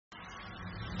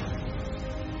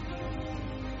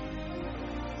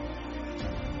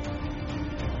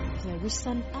there is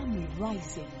an army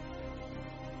rising.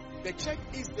 The church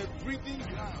is the breeding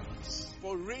grounds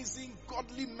for raising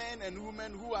godly men and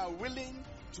women who are willing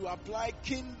to apply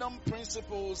kingdom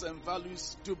principles and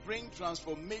values to bring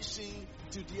transformation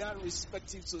to their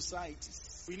respective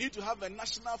societies. We need to have a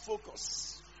national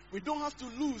focus. We don't have to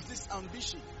lose this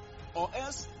ambition, or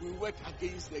else we work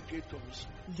against the Great Commission.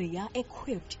 They are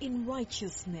equipped in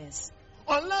righteousness.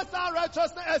 Unless our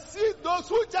righteousness exceeds those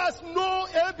who just know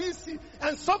ABC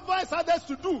and supervise others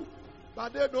to do,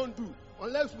 but they don't do.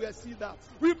 Unless we see that.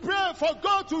 We pray for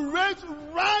God to raise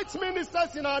right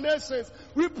ministers in our nations.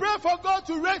 We pray for God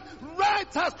to raise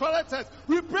right tax collectors.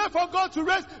 We pray for God to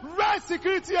raise right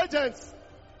security agents.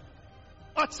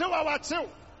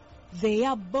 They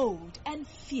are bold and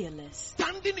fearless.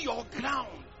 Standing your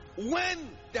ground when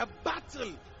the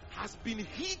battle has been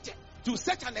heated to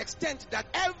such an extent that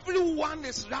everyone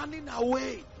is running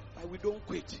away. But we don't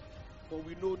quit, for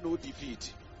we know no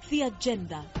defeat. The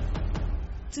agenda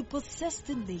to possess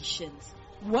the nations.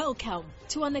 Welcome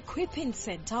to an equipping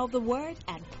center of the word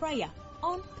and prayer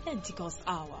on Pentecost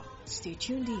Hour. Stay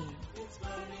tuned in.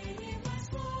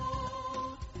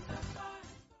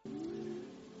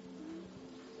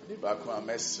 Bakwa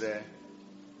mesre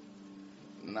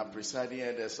na presiding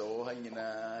elders oha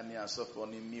nyina ne asofo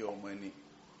ne mi omani.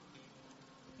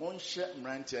 Monhye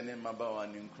mrantie ne mabawa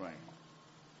ne nkran.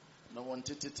 Na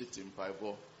wontetete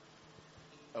mpaibo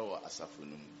ewo asafo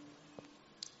no mu.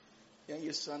 Yan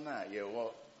yesana ye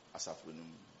wo asafo no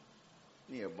mu.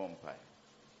 Ne ye bompai.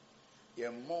 Ye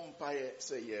mompai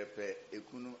se ye pe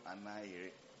ekunu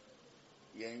anayire.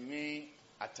 Ye nwi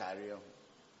atare ho.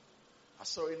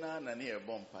 Asori na ne ye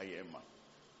bompai ye ma.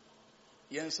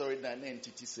 Yen sorry na na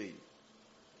entity say.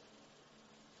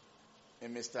 E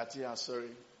me start here sorry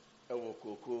ewo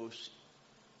koko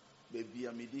baby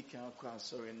amidika akwa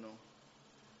sorry no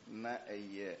na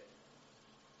eye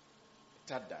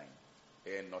tadan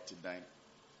not dan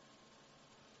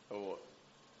oh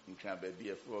nkra baby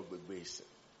efo gbegbe ise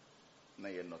na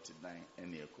ye not dan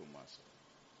ene ekoma so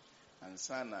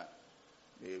ansana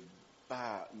me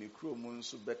ba mikro mu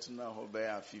nso betena ho be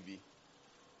afibi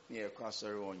na ye kwa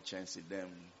sorry won chance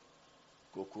dem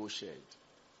koko shed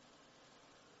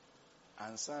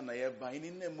ansana ye ba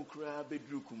ini na mukura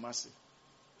bedru kumase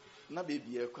na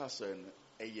baby ye kwa sorry no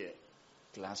eye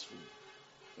classroom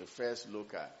the first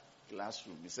local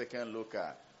classroom, the second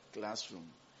local classroom.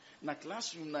 Na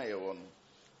classroom na ye wono.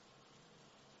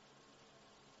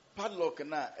 Padlock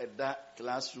na eda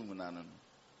classroom na no.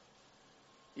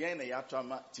 Ye na ya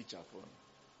twama teacher for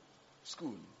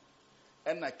school.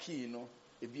 And na key no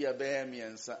ebi abaya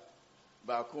miensa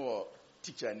ba ko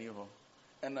teacher ni ho.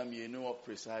 And na mienu o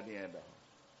presiding elder ho.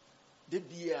 De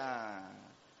bia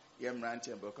ye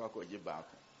mrantie be ko akoje ba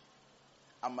ko.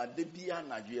 Ama de bia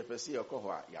na dwe pese ye ko ho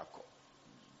a yakọ.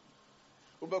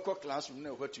 Ubeko classroom na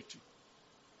hwatutu.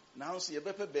 Now see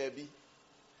yebepe baby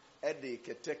e de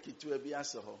keteki tu abi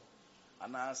ase ho.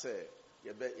 Ana se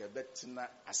yebetina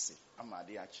ase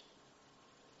amade achi.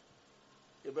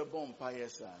 Yebebo mpa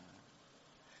yesa.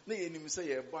 Na yenim se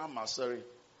yebo amasori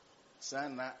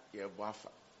sana yebo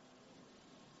afa.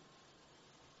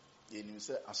 Yenim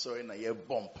se asori na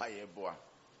yebo mpa yebo a.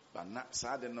 Ba na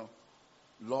sade no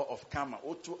law of karma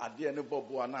otu ade ne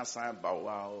bobo na san ba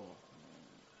wow.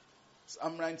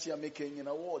 Amranti ameke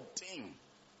nyina wo ding.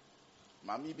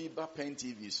 Mami bi ba pen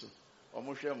TV so.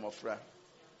 Omo hwe mofra.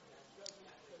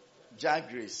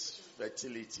 Jaggrace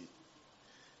fertility.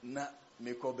 Na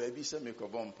meko baby se meko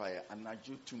bompire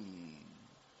anaju tum.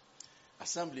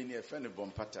 Assembly ni efe ne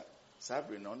bompata.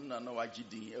 Sabre na onu na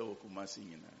wagidin e Kumasi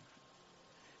nyina.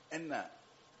 Enna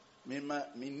mema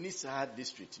minisa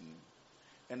district ni.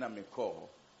 Enna meko.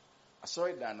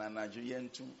 Asori da na anaju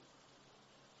yentum.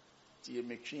 Ti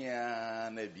mekria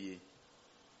na bie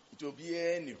ito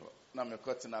bie ni ho na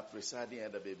mekoti na presiding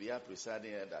elder baby ya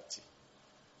presiding elder ti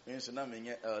nso na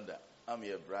menye elder am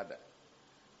your brother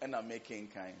and I'm making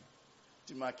kind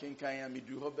ti making kind am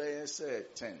do ho be say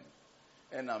 10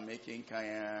 and I'm making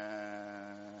kind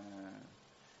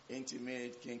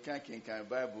intimate king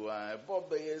bible bob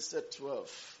be say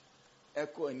 12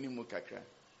 eko animu kakra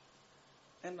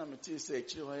and I'm ti say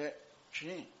chi ho ye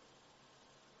twi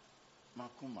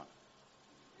makuma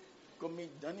Komi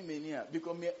dani mania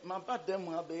because my bad them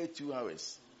have 2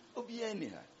 hours. Obi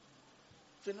anyha.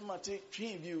 Fenomate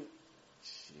twin view.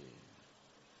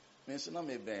 Me so na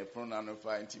me ben pronoun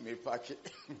fa nti me pack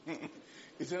it.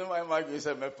 It's no my mark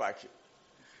say me pack it.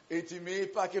 Enti me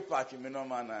pack me no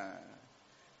mana.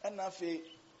 And afi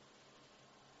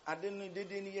ade no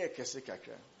dede ni ye kese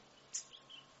kakra.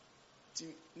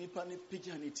 Ti nipa ni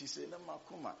pija ni ti say na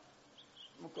makoma.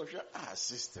 Mukosha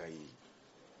sister yi.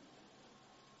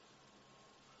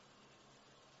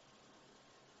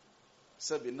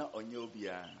 Sabi na onye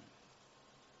obia.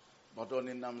 But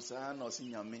on nam saa na osi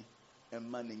nyame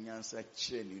emma ne nyansa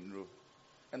kire ni nro.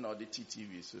 E na odi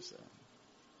TTV so sa.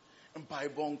 Mpa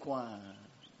ibon kwa.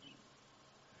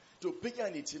 To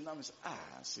pega ni ti nam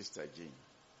Sister Jane.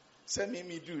 Say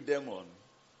me do them on.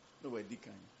 No wedi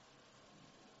kan.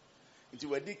 Nti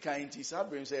wedi kan ti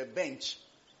sabrim say bench.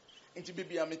 Nti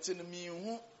bibia mete no mi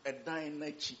hu edan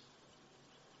na chi.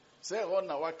 Say ho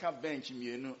na waka bench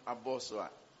mienu aboso a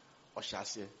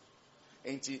ohyase.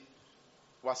 Nti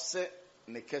wase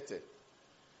ne kete.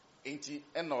 Nti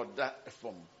ena oda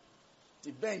efom.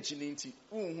 Ti bench ni nti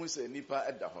unhu se nipa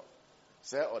eda ho.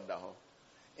 Say oda ho.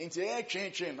 Nti e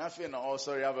twetwe na afi na o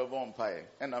sorry abebo mpae.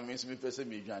 Ena me nso mi pese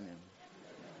mi dwane.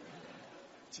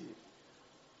 Ti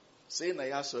say na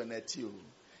yaso na ti o.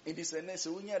 Nti se na se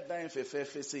unya dan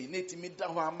fefefe sei na ti mi da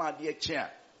ho amade e kye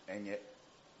a enye.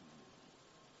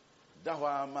 Da ho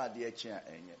amade e kye a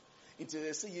enye.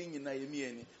 Nti se ye nyina ye mi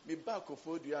ani me ba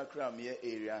kofodua akra me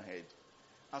area head.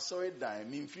 Asori dan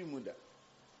mi mfiri mu da.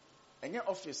 Enye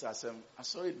office asem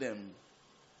asori dem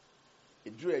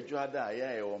edru adwada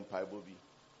ya ye won paibo bi.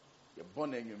 Ye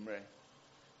bon enwumre.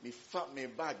 Me fa me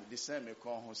bag the same me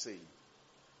kon ho sei.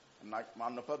 Na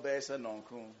manopa be se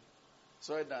nonkron.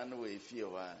 So dan no we fie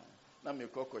wa. Na me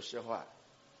kokoshe ho a.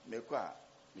 Me kwa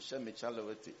me hye me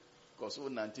chalawete. Cause wo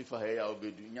nantifa he ya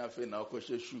obedu nya fe na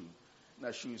okoshe shoe.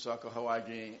 Na shoe so aka ha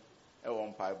wadwen e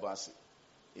won paibo ase.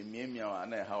 Emiemia wa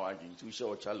na ha wadwen tu hye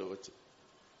wo chalawete.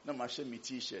 Na ma hye me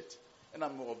t-shirt. Na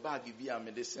me o bag bi a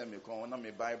me de se me kon na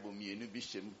me bible mienu bi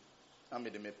hyem. Na me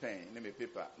de me pen, na me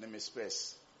paper, na me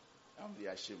space. Am de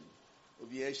ahyem.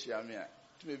 Obi a hia me a,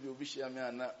 tume bi obi hia me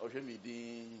a na ohwe me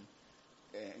din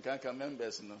nkanka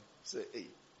members no say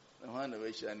na ho na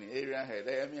we hia ni area head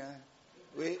I am ya.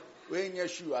 We nya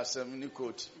shoe asem ni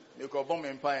coat. Me ko bom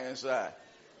me pan so a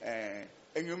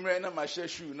enwumre na ma hye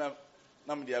shoe na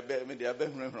me de abe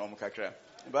hurahura kakra.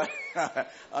 Ba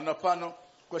anopa no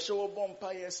kwehye wo bom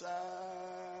pa yesa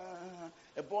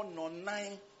e bon no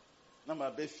 9 na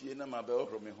ma be fie na ma be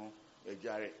ohro me ho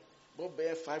adware bo be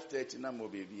 5:30 na mo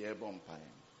be bi e bom pa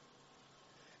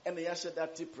en ya said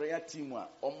that prayer team a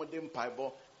omode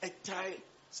mpaibo etai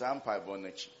sa mpaibo na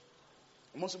chi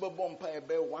mo so be bom pa e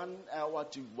be 1 hour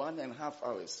to 1.5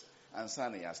 hours and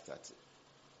san ya start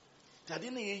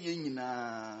tade na ye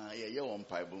nyina ye won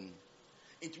mpaibo mu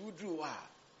it wudru wa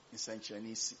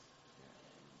insanchani si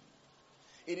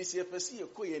it is a person ye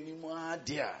koye ni mu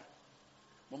ade a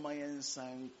mama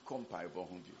yensan compaibo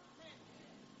ho bi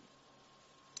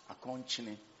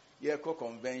akonchene ye ko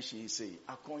convention say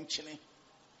akonchene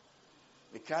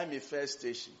the kind me first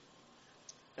station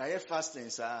I fasting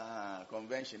sa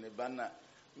convention ba na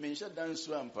me nhyɛ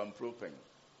danso ampampro pen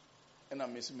na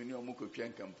me so me ni omu kotwa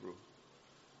nkampro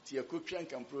ti ekotwa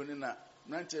nkampro ni na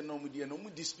nante no mu die no mu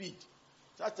di speed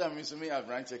that time me so me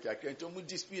abrante kakra nto mu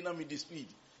di speed na me di speed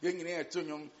ye nyina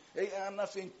etonyom ana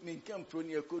fe ni nkampro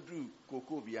ni ekodru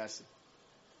koko bi ase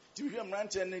ti hwe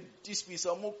mrante ni di speed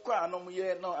so mu kwa no mu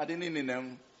ye no ade ni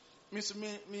ninam me so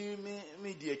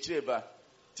me di akire ba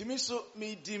ti me so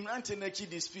me di mrante na chi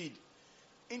di speed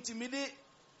inti me de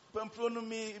pampro no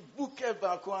me book e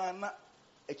ba ko ana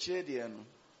akire de no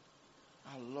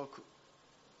unlock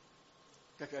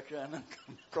kakakra na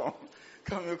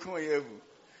kam yevu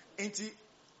inti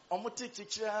omote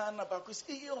chichira na ba ko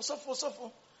si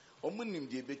osofo omunim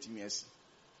de betimi asi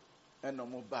ena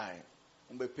mo bai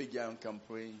mbe pegya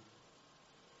nkampoi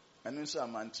anu so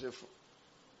amantrefo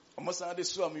omo san de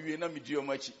so am wie na medi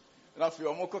omachi na fe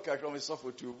omo ko kakra me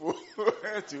sofo tubo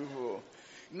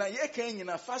na ye kan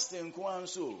nyina fasting ko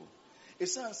anso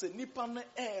esan se nipa no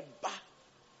eba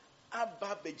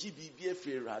aba beji bibie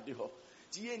afirade ho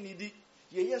ti ye nidi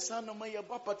ye yesa no ma ye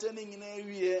bapata na nyina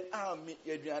wie ami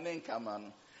ye duane nkama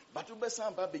no batu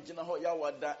besan ba begina ho ya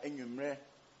wada enwumre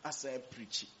asa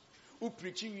preach u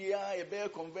preach wie a ye be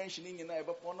convention nyina ye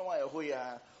bepo no wa ho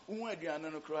ya uhu aduane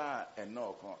no kra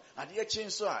enoko ade ye chin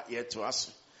so a ye to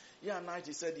aso ya na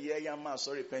ji said ye ya ma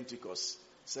sorry Pentecost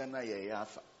say na ye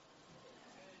yafa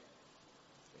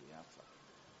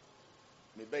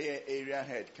me be ye area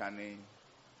head kanin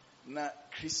na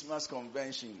Christmas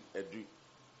convention edu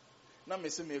na me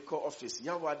se me call office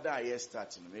ya wada ye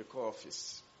start no me call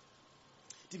office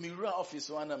ti me run office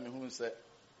one na me hu se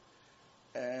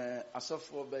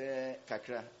asofo be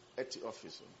kakra at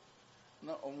office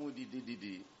na omu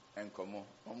didi enkomo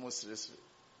omu sresre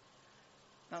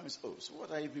na me say, oh, so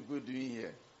what are you people doing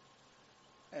here?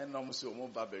 And omu say omu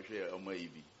ba be hwe omu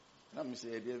ibi na me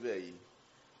say e dey be yi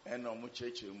and omu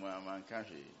church mu amanka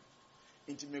hwe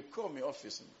inti me call me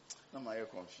office na ma ye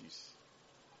confused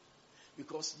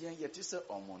because yet is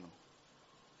omo no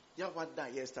ya wada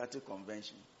ye start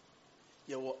convention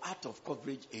You were out of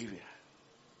coverage area.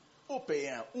 Open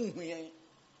ya, unhuyen.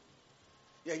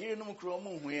 Ya yiri no mukro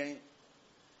mu unhuyen.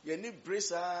 Ya ni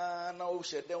brace na o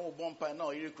hye den wo bompa na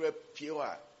o yiri kra pie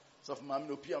wa. So for mam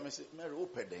no pie am say, "Mary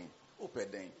open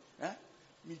den." Eh?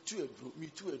 Me too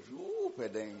adru,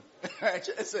 open den. I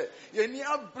say, "Ya ni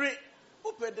abre,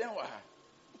 open den wa."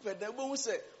 Open den bo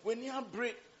say, "When you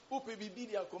abre, open bibi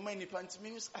dia akoma ni panti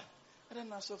means I don't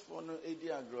know so for no edi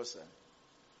agrosa."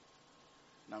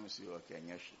 Now we see okay,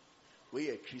 nyashi. We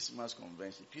a Christmas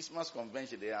convention. Christmas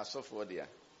convention they are so for there.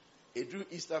 A do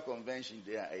Easter convention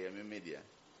there I am media.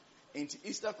 Into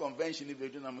Easter convention if you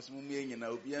do na musumi na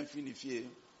obi amfi ni fie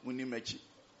muni machi.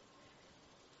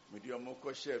 Medi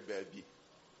omoko share baby.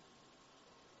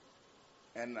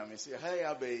 And na me say hi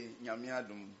abai nyame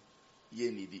adum ye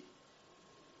nidi.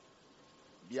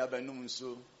 Bia banum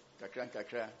nso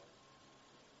kakra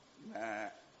na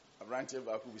abrante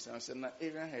ba ku bisan se na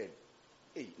area head.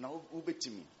 Na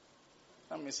ubetimi.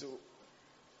 Na me say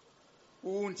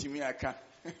untimi aka.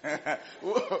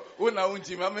 Una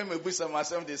untimi ame mebusa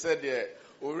masem they said there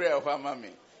ore ehwa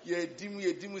mame. Ye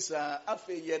dimu sa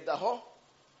afa ye da ho.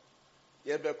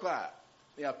 Ye bekọ a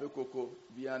na apekoko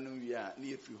bia no wi a na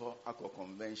yefi ho akọ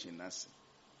convention nase.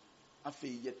 Afa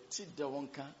ye ti da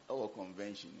wonka e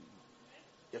convention.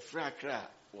 Ye fra akra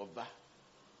wo ba.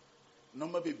 No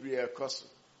ma bebre ekoso.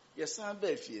 Ye san ba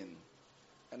afie no.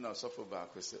 And also for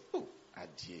back, we say, "Oh,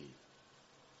 adie."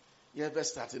 You ever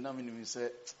started now? We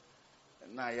say,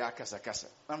 "Na ya kasa."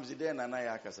 I'm saying, "Na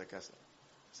ya kasa."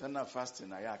 So now fasting,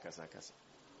 na ya kasa.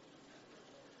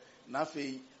 Now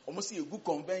fe, almost a good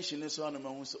convention is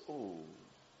on. We say, "Oh,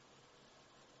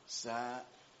 sa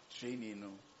training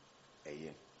no,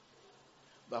 eh."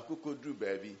 But who could do,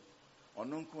 baby?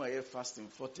 Onunku aye fasting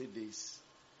 40 days.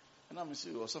 And I'm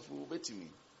saying, "Also for betting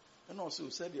me." And also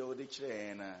said the other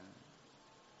chain.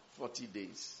 40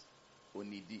 days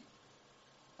onidi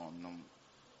onom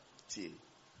tie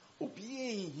obi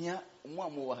ehia mo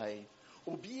amowa hai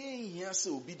obi ehia se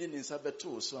obi de nsa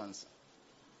beto so ansa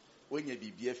onya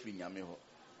bibia firi nyame ho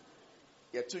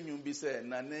yeto nwum bi se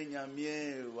na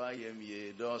nyame wa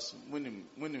yemye dos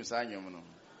munim sa nwum no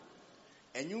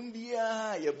enwum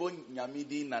bia yebo nyame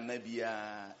di nana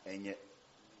bia enye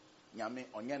nyame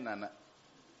onye nana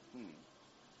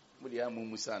mudi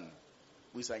amumusan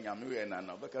busa nyame we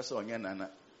nana beka se onye nana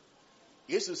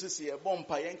yesu sisi e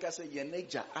bompa yenka se ye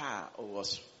neja a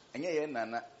owoso enye ye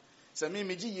nana se me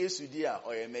meji yesu di a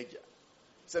oye meja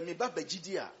se me baba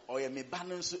gidi a oye me ba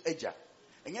no nso eja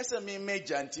enye se me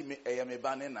meja nti me eye me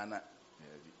ba ne nana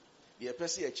ye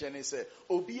pese ye chene se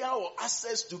obi a wo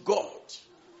access to God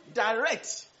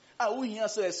direct a wuhia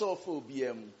se se ofo obi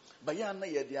am ba ya na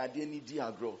ye de ade ni di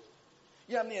agro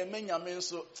ya na ye menyame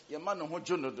nso ye ma no ho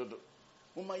dwonododo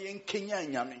Uma yen Kenya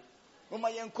nyame. Uma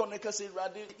yen koneka se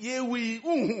rade yewi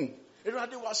uhu.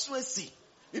 Erade waso asi.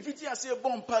 Ifiti ase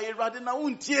bompa erade na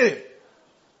untie.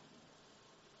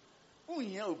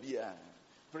 Unya obia.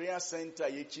 Prayer center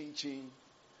ye chinchin.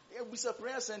 E busa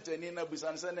prayer center ni na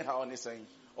busa nse ne ha oni sen.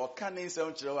 O kan ni nse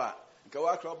nkyere wa. Nka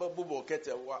wa kra babubo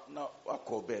kete wa na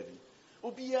wakọ baby.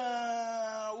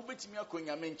 Obia ubetimi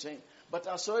akonyame nchen. But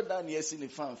I saw that ni esi ni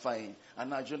fan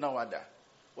anajo na wada.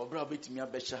 Obra betimi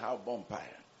abehye ha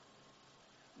bompire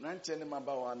nante ne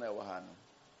mabawa na ewa ha no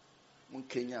mun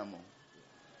Kenya mo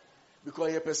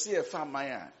because ye pese e fa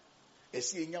man a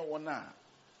esi enya wona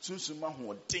sunsuma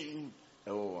ho den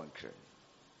ewo won kre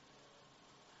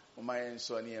o mayen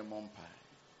so ne e mompire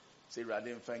se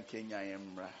rade mfa Kenya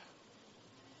yemra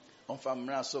on fa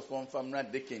mra so for on fa mra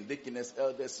deaconess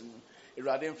elders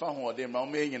rade mfa ho den ma o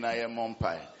me nyina ye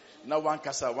mompire na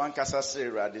wankasa se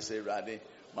rade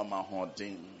mama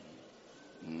holding.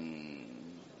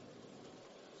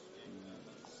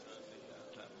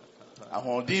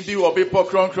 Aholding bi wo be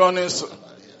pokron nso.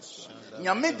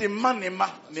 Nyame de ma ne ma.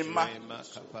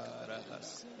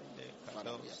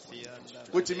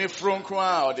 Wotimi from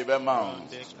kwa o de be ma.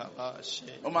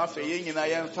 O ma fe ye nyina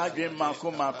ye mfa dwen ma.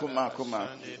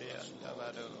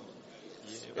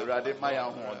 Erade ma ya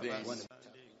holding.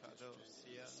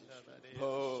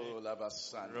 Oh, la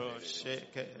basande. Roche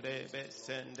kerebe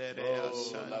sendere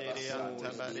ashandiria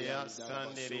tabaria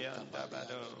sandiria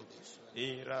tabado.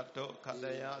 Irato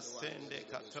kadaya sende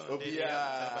katondiria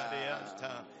tabaria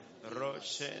ta.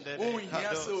 Roche de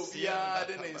kado siya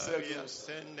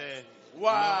sende.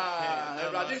 Wow,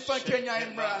 Erade fa Kenya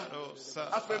imra.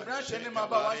 Afe branch ni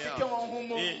mabawa fike won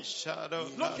humo.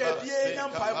 Look at the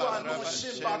young Bible and no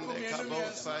shame back to me.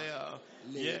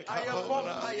 I am born,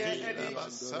 I am Eddie.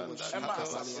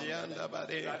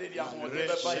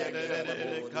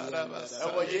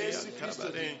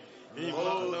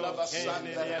 Imano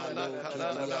Kendia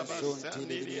Nakadana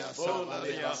Basandia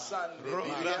Salaria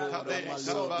Rola Kade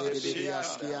Kabashia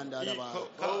Iko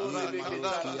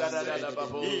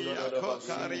Iko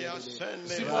Karia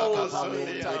Sende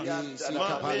Makasundia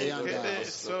Mami Kede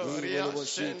Soria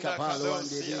Senda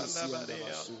Kadosia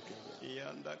Nabaria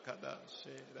Yanda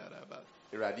Kadashe Daraba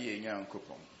Iradi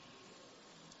Enyankopon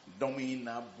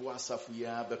Domina Boasafu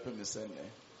ya Bepemisene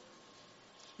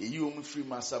Ye free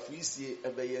masafu isi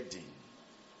ebeye din.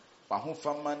 Paho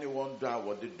fama ne won do a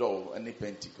wode do ene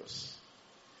Pentecost.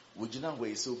 Wogina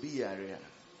we so bi yare a.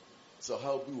 So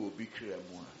how bi wo bi kra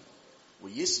mu a. Wo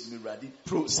Yesu miradi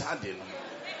pro sade no.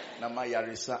 Na ma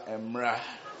yare sa emra.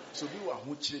 So bi wa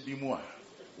ho kire bi mu a.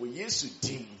 Wo Yesu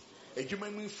din.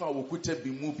 Edwuma mu fa wo kuta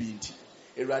bi mu bi nti.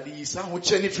 Eradi yisa ho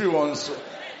kire ni free won so.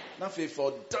 Na fe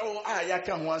for do a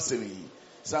yaka ho asem yi.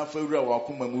 San fa wura wa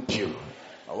koma mu pio.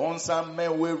 I want some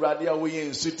men we radio we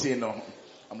in sutino.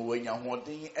 I'm when you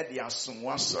holding at the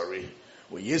asumwa sorry.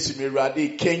 We yes me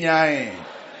radi Kenya.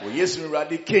 We yes me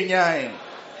radi Kenya.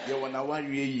 You wanna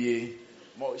worry ye.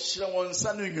 Mo shira one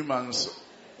sanu human so.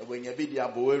 When you be the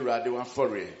boy radio and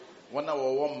for it. One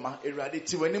hour one ma eradi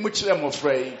ti when you much them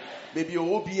afraid. Baby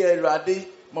o be a radi.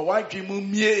 Ma wa dream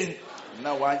mumie.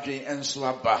 Na wa dream and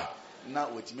swaba. Na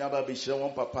with me aba be shira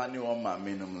one papa ni one ma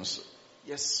minimum so.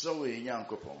 Yes, so we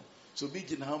yankopon. So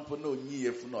big in hampo no nyi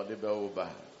efu no de be oba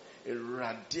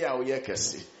erade a wo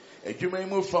yekese adwuma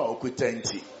mu fa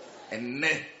okutanti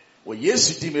enne wo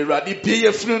Yesu di me erade pie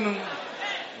yefunu no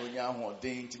onya ho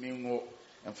den ntimi ngo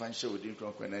emfa nhye odin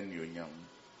kronkron na ni onyam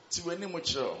ti wani mu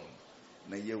kire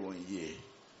na ye won ye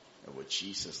e wo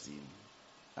Jesus name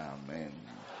amen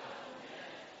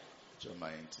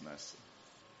Joma international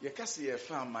yekase ye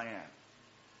fa man a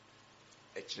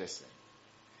e kire se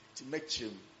ti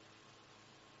mechim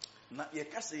na ye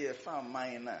kase ye fa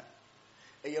man na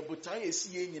e ye botai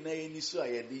esi ye nyina ye ni so a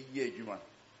ye de ye adwuma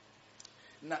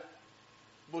na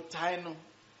botai no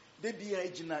de bia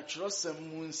egina trosam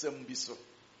mu nsam bi so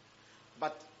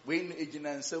but we no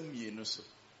egina nsam ye no so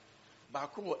ba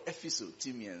ko wo Efeso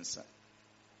timiensa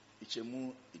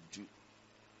ichemu edu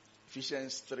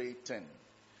Ephesians 3:10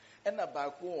 and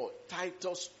ba ko wo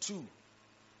Titus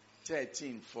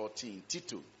 2:13-14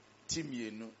 Tito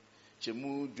timienu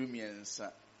chemu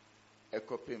dumiensa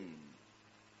Ekopim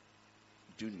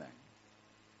Duna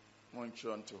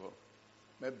Montron to her.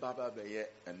 Me baba beye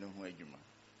enu ho adwuma.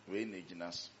 We na gina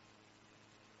so.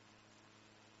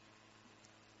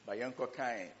 Ba yanko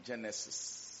kan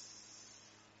Genesis.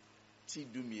 Ti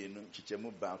dumienu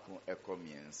chichemu baako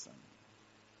ekomiensa.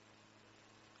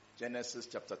 Genesis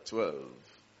chapter 12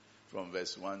 from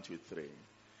verse 1 to 3.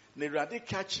 Ne rade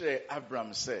ka kire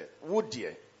Abraham say, "Wo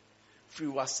de free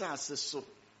wasase so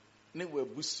ne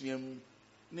wabusuam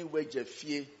ne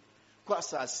wagafie kwa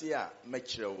asase a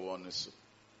mekire wo no so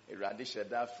erade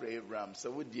hyeda fra Abraham se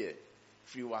wo de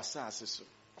free wasase so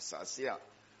asase a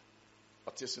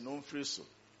oteso no mfiri so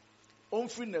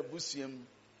omfiri na busuam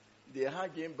de ha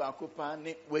dwen ba kopa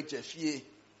ne wagafie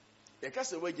ye ka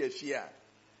se wagafie a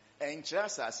enkyira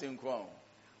asase nko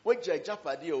wagya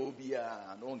japade a obi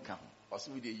a no nka ho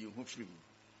oso we de yi hu firi mu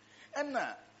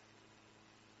enna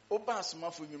oba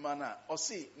asomafo nyuma na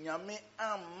osi nyame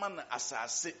amma na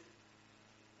asase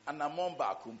anamon ba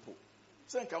akumpo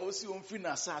senka osi onfi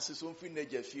na asase so onfi na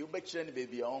jafie obekire ne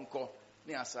bebi a onko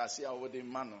ne asase a wode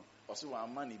ma no osi wa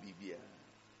amma ne bibia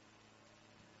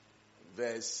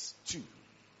verse 2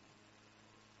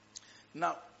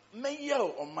 na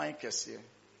meyo on my kese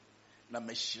na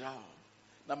mehira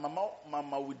na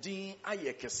mama wudin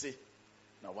aye kese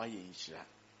na waye nhira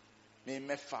me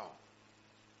mefa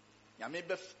Yame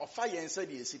be ofa yen se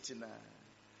de esiti na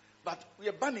but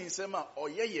we ba ni nsem a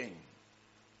oye yen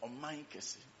oman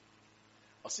kese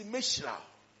osi mehira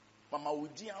mama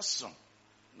wudi aso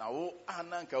na wo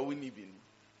ananka woni bi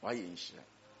wa yen hira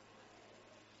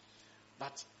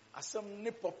but asem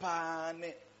ne popa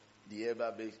ne de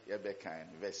eba be kan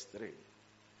verse 3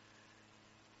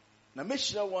 na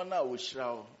mehira wona wo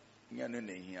hira wo nya no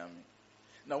na ehia me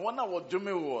na wona wo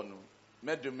dome wo no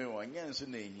medome wo nya nso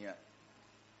na ehia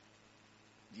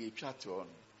die twato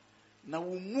na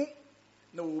wo mu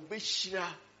na wo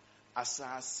behira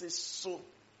asase so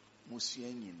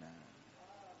musua nyina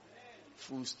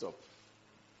full stop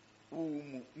wo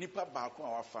mu nipa baako a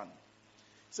wafa no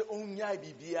se onya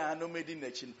bibia no medi na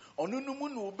chi ono no mu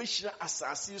na wo behira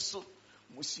asase so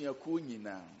musua ko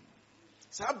nyina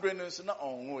sabre no so na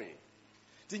onwoe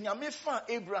ti nyame fa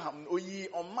Abraham oyi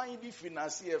oman bi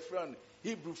finance e friend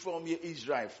Hebrew from ye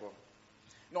Israel for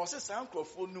na o se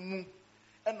sankrofo no mu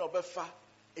ena obefa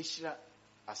ehira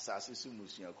asase so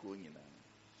musua ko nyina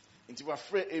nti wa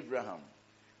frɛ Abraham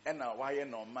ɛna wayɛ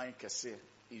na ɔman kɛse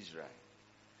Israel.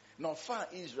 Na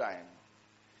ɔfa Israel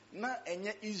na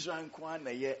ɛnyɛ Israel nko ara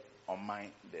na ɛyɛ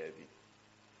ɔman daabi.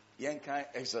 Yɛnkan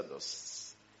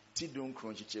Exodus ti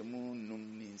dunkron kyekyɛmu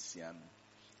 5 no.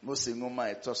 Mose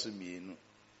nwoma a ɛtɔ so 2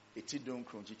 eti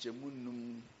dunkron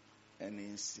kyekyɛmu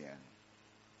 5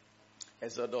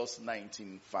 Exodus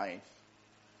 19:5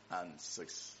 and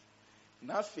 6.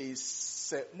 Na afei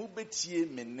sɛ mobetie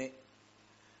me ne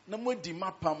na modi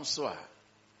mapam so a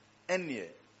ɛneɛ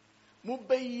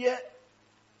mobɛyɛ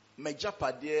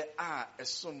m'agyapadeɛ a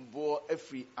ɛsomboɔ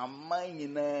afiri aman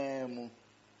nyinaa mu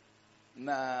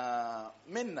na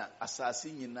me na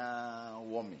asase nyinaa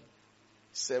wɔ me.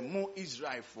 Sɛ mo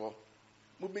Israelfoɔ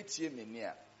mobetie me ne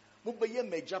a mobɛyɛ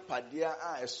m'agyapadeɛ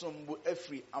a ɛsombo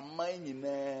afiri aman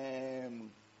nyinaa mu.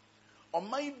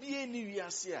 Ɔman bie ni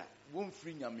wiase a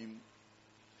womfiri nyame mu.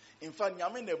 In fact,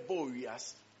 nyame na ɛbɔɔ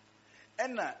wiase.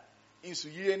 Ɛna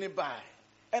nsuyire ne bae.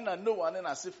 Ɛna Noah ne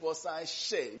n'asefoɔ san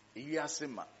hyɛ wiase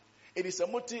ma. It is a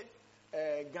mote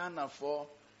Ghana for,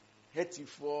 Haiti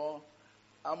for,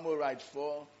 Amorite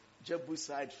for,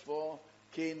 Jebusite for,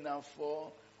 Canaan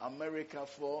for, America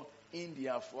for,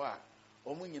 India for.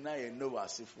 Omu nyinaa yɛ Noah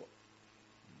asefoɔ.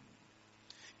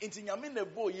 Inti nyame na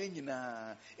ɛbɔɔ yɛn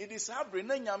nyinaa. It is abre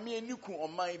na nyame ani ku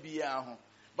ɔman biara ho.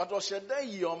 But ɔhyɛ da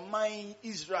yi ɔman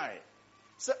Israel.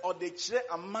 Sɛ ɔde kyerɛ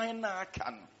aman na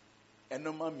aka no.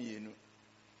 Ɛnoma 2.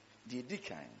 Deɛ di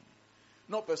kan.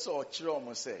 Na ɔpɛ sɛ ɔkyerɛ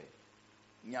ɔmo sɛ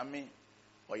nyame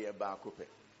ɔyɛ baako pɛ.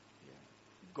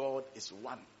 God is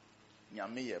one.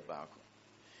 Nyame yɛ baako.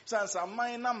 Sansa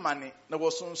aman na mane na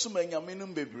wɔsonsoma nyame no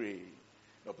bebree.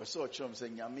 Na ɔpɛ sɛ ɔkyerɛ ɔmo sɛ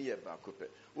nyame yɛ baako pɛ.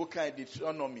 Wokan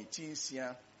Deuteronomy 6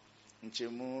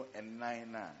 nkyɛmu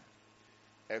 9 na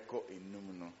ɛkɔ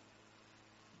 5 no.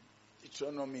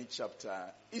 Deuteronomy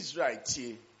chapter Israel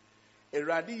tie.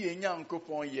 Erade yɛ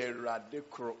Nyankopɔn yɛ Erade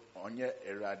koro, ɔnyɛ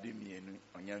Erade 2,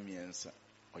 ɔnyɛ 3,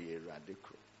 ɔyɛ Erade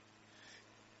koro.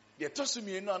 Deɛ ɛtɔ so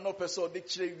 2 a na ɔpɛ sɛ ɔde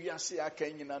kyerɛ wiase aka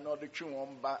nyina na ɔde twe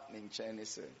wɔn ba ne nkyɛn ne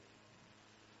sɛ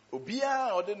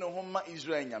obiara ɔde ne ho ma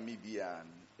Israel nyame biara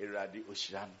no Erade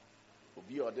ohyira no.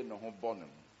 Obiara ɔde ne ho bɔ no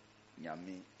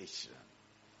nyame ehyira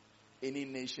no. Any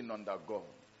nation under God,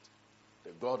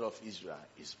 the God of Israel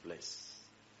is blessed.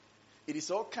 It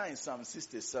is all kinds. Psalm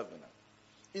 67.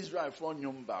 Israel for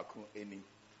nyum baako eni.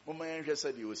 Mama yenhwe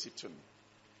said you osi to me.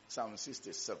 Psalm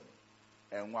 67.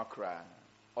 Enwa kra.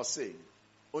 Ɔse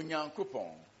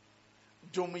Onyankopɔn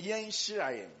dom yen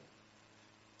hyira yen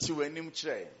ti w'anim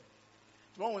kyerɛ.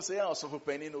 Tuma won say ya ɔsɔfo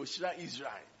panin na ohyira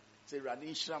Israel. Say Awurade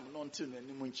nhyira m no ntil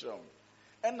n'anim nkyerɛ wo.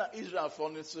 Ɛna Israel for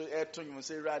no so ɛto nwom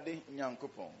say Awurade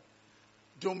Nyankopɔn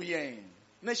dom yen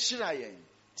na hyira yen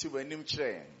ti w'anim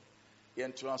kyerɛ yen.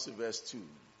 Yɛntoa so verse 2.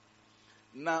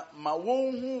 Na ma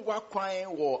wɔn hu wakwan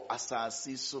wɔ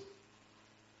asase so.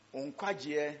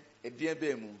 Nkwagyeɛ ɛdeɛ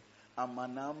bɛɛ mu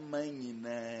amanaman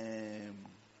nyinaa mu.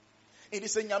 It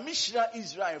is a nyame hyira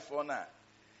Israel for na.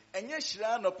 Ɛnyɛ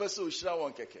hyira na ɔpɛ sɛ ɔhyira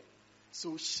wɔn kɛkɛ.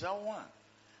 So ɔhyira wɔn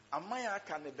a aman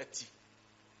aka ne bɛti.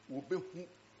 Wɔbɛhu.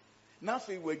 Na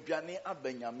afei wɔadwane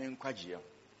aba nyame nkwagyeɛ.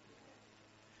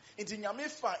 Nti nyame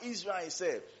fa Israel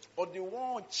sɛ ɔde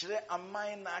wɔn kyerɛ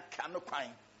aman na aka no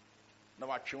kwan. Na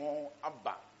watwe wɔn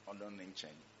aba ɔno ne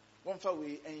nkyɛn. Wɔmfa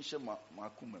wei ɛnhyɛ mo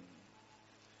akoma mu.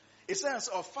 Ɛsɛn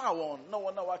sɛ ɔfa wɔn na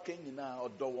wɔn a waka nyinaa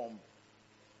ɔdɔ wɔn.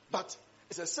 But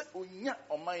ɛsɛ sɛ onya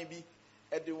ɔman bi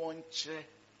ɛde wɔn kyerɛ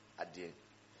adeɛ.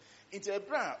 Nti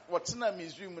ɛbrɛ a wɔtena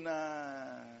Misraim na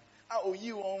a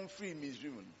oyi wɔn firi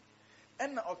Misraim no.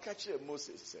 Ɛna ɔka kyerɛ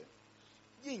Moses sɛ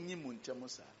yɛnyi mu ntɛm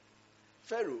saa.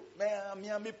 Pharaoh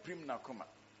me prim na koma.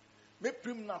 Me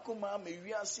prim na koma me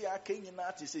wiase aka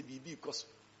nyinaa te sɛ biribi kɔ so.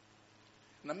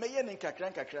 Na mɛyɛ ne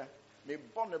nkakra me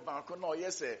bɔ ne baako na ɔyɛ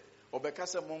sɛ ɔbɛka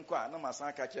sɛ monkɔ a na masan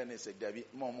aka kyerɛ ne sɛ dabi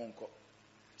ma monkɔ.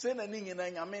 Sɛ na ne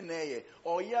nyinaa nyame na ɛyɛ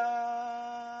ɔya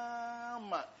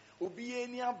ma obi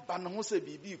ani aba ne ho sɛ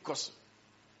biribi kɔ so.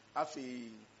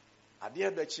 Afei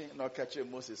adeɛ bɛkye na ɔka kyerɛ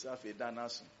Moses afei da na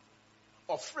so.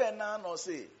 Ɔfrɛ na na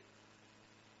ɔsɛ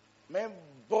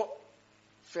mɛbɔ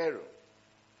Pharaoh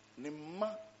ne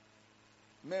ma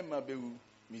mema bewu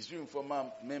Misraim for ma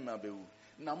mema bewu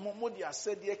na mo de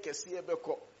asɛdeɛ kɛseɛ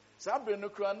bɛkɔ. Saa bere no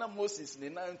kura na Moses ne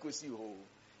nan kosi ho.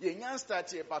 Ye nyan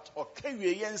start here but ɔka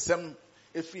wie yɛn nsɛm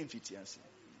efiri mfitianse.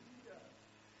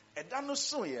 Ɛda no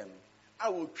so yɛ no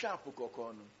a wotwa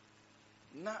apokɔkɔ no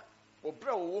na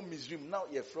obrɛ wo Misraim na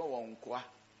yɛfrɛ wɔn nkoa.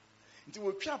 Nti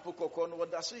wotwa apokɔkɔ no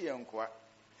wɔda so yɛ nkoa.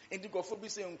 Nti kɔfo bi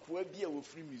sɛ nkoa bi a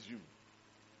wofiri Misraim.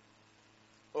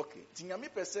 Okay, nti nyame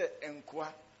pɛ sɛ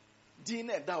nkoa din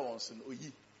na ɛda wɔn so no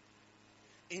oyi.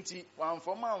 Nti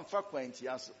wamfɔma amfa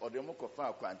kwantia so ɔde mo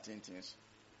kɔfa akwantenten so.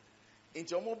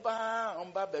 Inti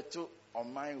omba beto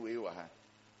oman we wa ha.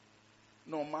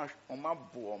 No oma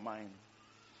bo oman.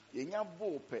 Yenya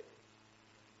bo pe.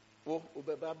 Wo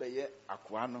obeba be ye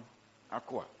akoa no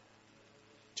akoa.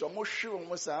 Ti omo hwe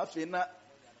omo sa afi na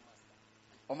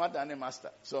oma dane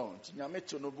master. So ti nyame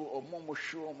to no bo omo mo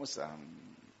hwe omo sa.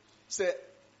 Se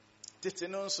tete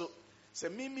no nso se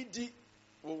mimi di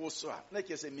wo so a na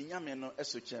ke se minyame no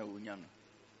eso kyan wo nyame.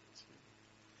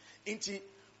 Inti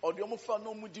odi omo fa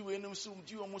no mu di we no so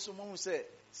di omo so mo se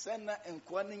na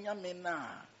enkoa ne nyame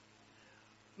na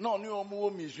oni omo wo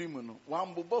Misrim no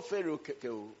wan bobo Pharaoh keke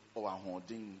o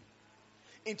ahoden.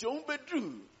 Inti omo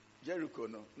bedru Jericho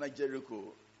no na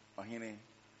Jericho ohene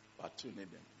watu ne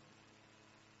dem.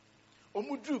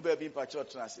 Omo dru ba bi pa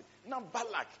church na se na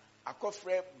Balak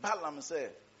akofre Balaam se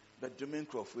the domain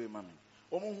crop we mama.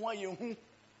 Omo ho aye hu.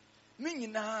 Ni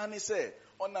nyina ne se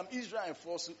onam Israel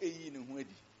force eyi ne ho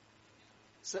adi.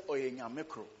 Se oye nyame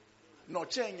kro. Na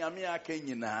oche nyame aka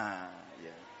nyina.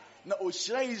 Na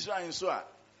ohyira Israel so a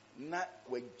na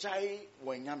wajai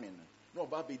wanyame no. Na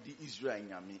oba be di Israel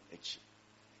nyame echi.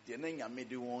 De na nyame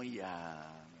de won ya.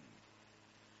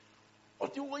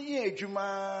 Oti wo ye adwuma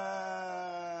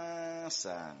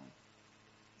san.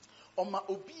 Oma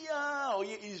obia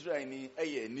oye Israel ni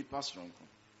eye nipa sonko.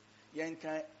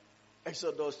 Yenkan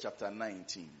Exodus chapter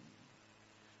 19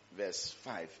 verse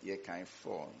 5 yenkan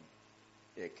 4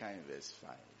 yenkan verse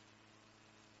 5.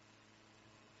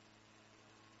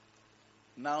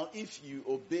 Now if you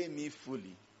obey me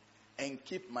fully and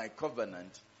keep my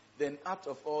covenant, then out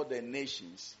of all the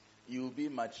nations you will be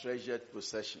my treasured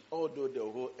possession, although the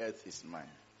whole earth is mine.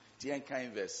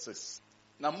 Yenkan verse 6.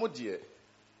 Na modie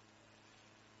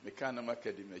mekana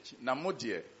makadimechi na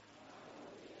modie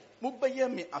mubeye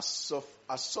mi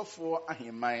asofo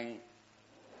aheman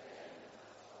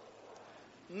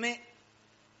ne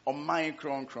oman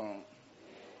kronkron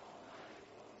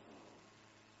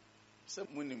se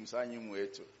munim sanyim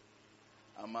weto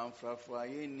amanfrafo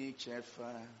aye ni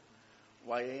chefa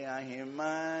waye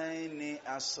aheman ne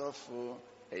asofo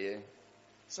eye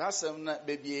sasem na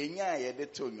bebi enya ye de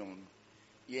to nwom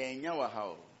ye enya wa ha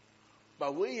o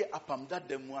ba we apamda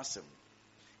demu asem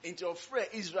into ofre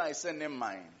Israel se ne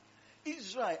man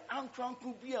Israel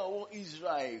ankranku bi a wo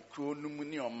Israel kro no mu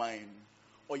ni oman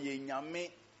oye nyame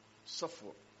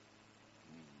sofo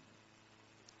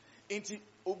into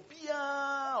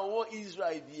obia wo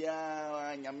Israel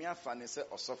bia nyame afa ne se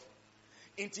osofo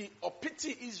into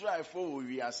opiti Israel for wo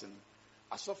wiase no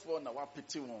asofo na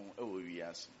wapiti won e wo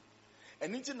wiase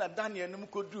enti na Daniel num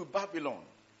koduru Babylon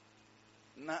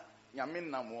na nyame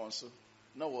nam won so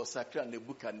na wo sakra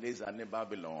Nebuchadnezzar ne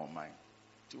Babylon oman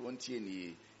ti won tie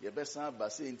ni ye besa ba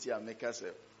se enti ameka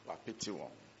se wapiti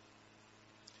won.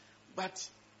 But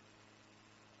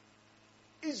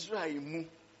Israel mu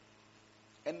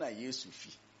ena Yesu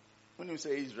fi when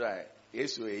say Israel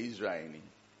Yesu e Israel ni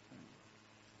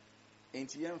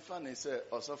enti yemfa ne se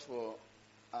osofo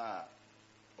a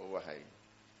owa hai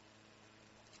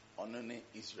ono ne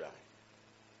Israel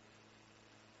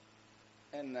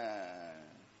and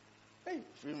hey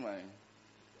Freeman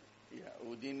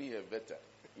udini e better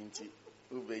inti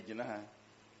ube gina ha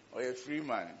oye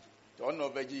Freeman to ono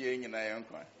obeji ye nyina ye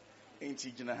nkwa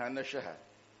inti gina ha na hwe ha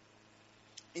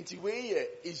inti we ye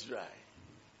Israel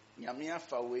nyame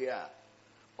afa we a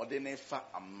ode ne fa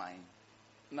aman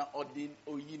na ode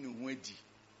oyi ne ho adi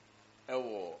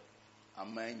ewo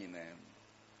aman nyina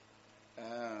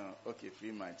okay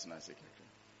Freeman tina sekeke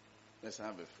let's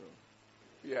have a flow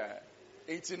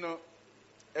inti no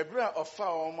ebra ofa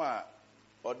omo a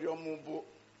ode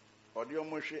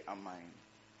omo hwe aman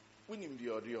wunim di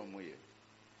ode omo ye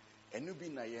enu bi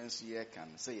na yenso ye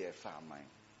kan say ye fa aman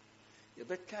ye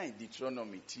be kan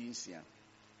Deuteronomy 10:6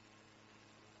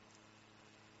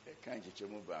 ye kan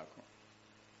jechemu baako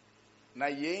na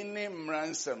ye ne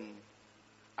mransam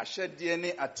ahyɛdeɛ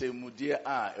ne atemmudeɛ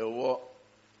a ɛwɔ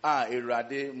a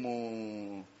Awurade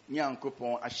mu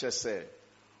Nyankopɔn ahyɛ sɛ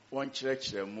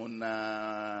wɔnkyerɛkyerɛ mu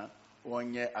na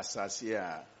wɔnyɛ asase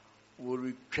a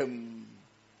wɔretwam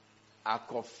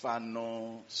akɔfa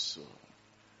no so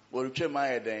wɔretwam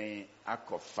ayɛ den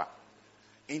akɔfa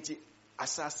nti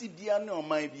asase bia ne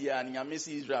ɔman bia nyame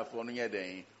sɛ Israelfoɔ no nyɛ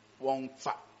den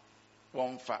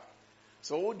wɔmfa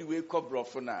so wo de we kɔ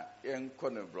brɔfo na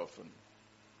yɛnkɔ no brɔfo no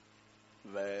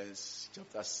verse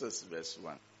chapter 6 verse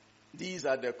 1. These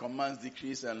are the commands,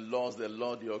 decrees, and laws the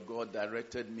Lord your God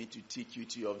directed me to teach you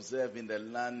to observe in the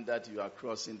land that you are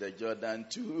crossing the Jordan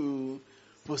to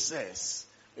possess.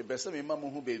 You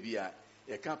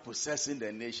can't possess in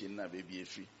the nation na baby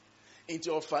free.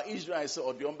 Into offer Israel so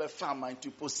or the farmer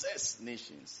to possess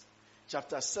nations.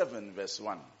 Chapter 7 verse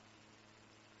 1.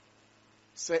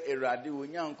 Say Eradi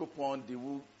Unyankopon de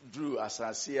wu drew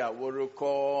asase a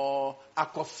woroko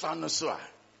akɔfa no so a.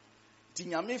 Ti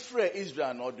nyame frɛ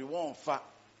Israel no de won fa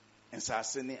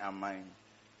nsase ne aman.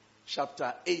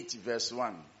 Chapter 8 verse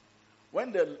 1.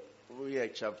 When the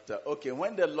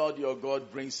Lord your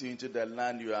God brings you into the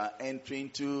land you are entering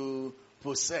to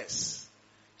possess.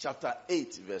 Chapter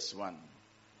 8 verse 1.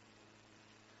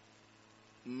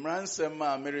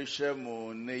 Mransema mereshe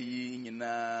mo neyi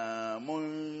nyina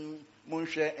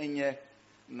monhwe enye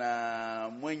na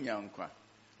mwanyankwa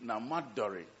na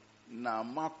madore na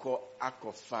mako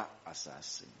akofa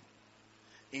asase.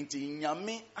 Inti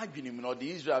nyame adwenim no de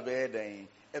Israel be den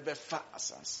ebefa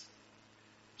asase.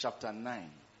 Chapter 9.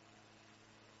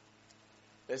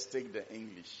 Let's take the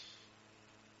English.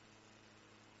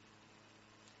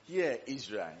 Here,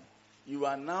 Israel, you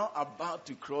are now about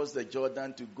to cross the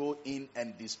Jordan to go in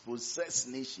and dispossess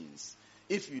nations.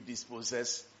 If you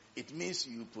dispossess, it means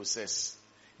you possess.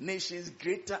 Nations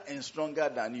greater and stronger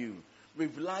than you,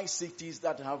 with large cities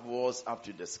that have walls up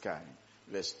to the sky.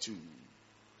 Verse 2.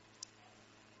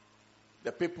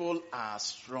 The people are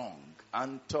strong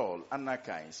and tall,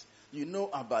 Anakites. You know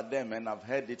about them, and I've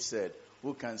heard it said,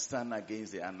 who can stand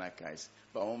against the Anakites?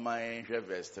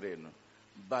 Verse 3.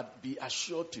 But be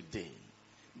assured today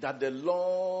that the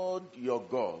Lord your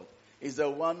God is the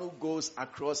one who goes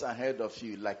across ahead of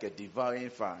you like a devouring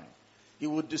fire. He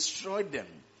will destroy them.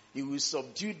 He will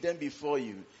subdue them before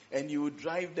you, and you will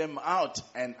drive them out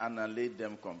and annihilate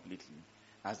them completely,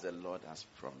 as the Lord has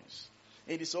promised.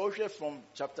 It is also from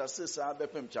chapter 6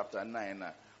 to chapter 9,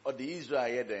 or the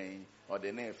Israel or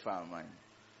the name farmer.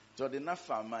 So the na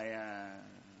farmer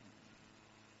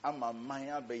ama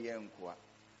maya beyenkwa.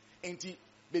 Enti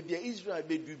baby Israel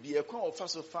baby be a call for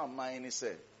so farmer ni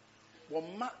say,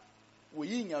 "Woma wo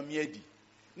yi nyame adi,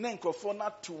 na nkofo na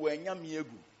to nyame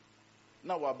egu,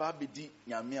 na waba bedi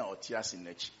nyame a ote ase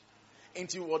nachi."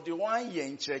 Enti wo de wan ye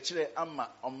nkyerɛkyerɛ ama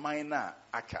ɔman na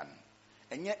aka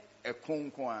no. Enye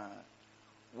ekonkon a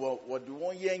wo de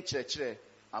won ye nkyerɛkyerɛ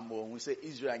ama ohun sɛ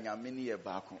Israel nyame ne ye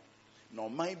baako. Na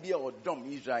ɔman bi a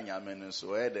ɔdɔm Israel nyame no so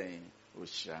ɛden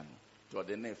ohyira no. To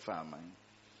de ne farmer.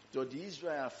 To the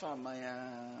Israel farmer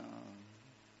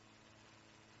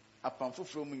apam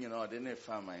foforo mu nyina ɔde ne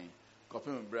farmer.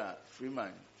 Kopem bra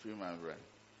Freeman bra.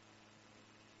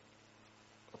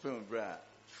 Kopem bra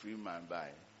Freeman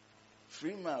by.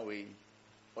 Freeman we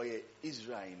oye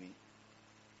Israel ni.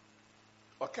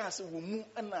 Ɔka sɛ wo mu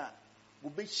na wo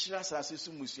be hyira asase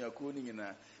so musuakuo ni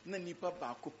nyina na nipa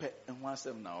baako pɛ ho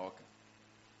asɛm na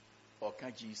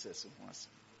ɔka Jesus ho asɛm.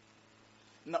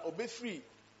 Na obefri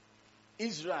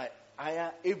Israel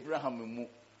aya Abraham mu.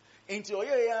 Enti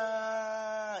oye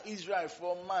ya Israel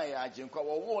for my agenkwa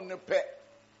wo ne pe.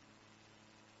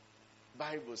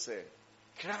 Bible say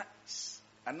Christ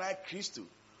ana Christo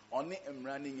oni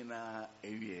emra ni nyina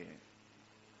ewie.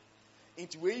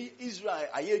 Enti we Israel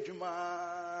aye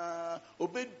adwuma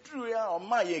obedru ya o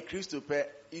ma ye Christo pe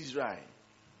Israel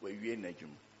we wie na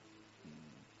adwuma.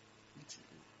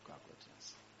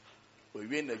 We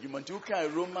read the argument. You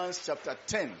can Romans chapter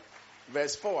 10,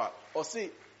 verse 4. Or say,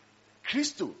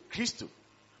 Christo.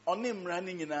 Onim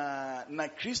running na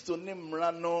Christo nim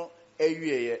rano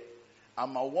ewie.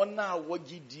 Ama wana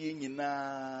wajidi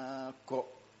na ko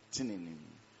tininim.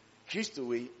 Christo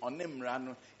we onim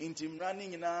rano intim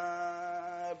running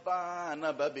na ba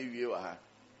na baby wa.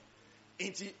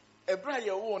 Inti ebra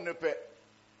ye wo ne pe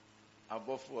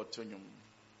abofo otonyum.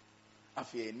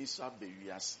 Afi eni so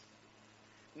abewiase.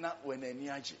 Na when any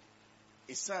age,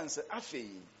 it sounds afe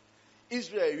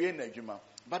Israel we na adwuma,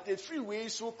 but a free way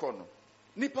so kono.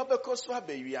 Nipa beko so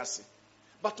abewiase.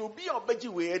 But obi obaji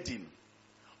we edin.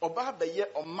 Oba beye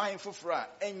oman foforo a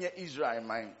enye Israel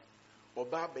man.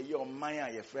 Oba beye oman a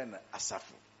ye friend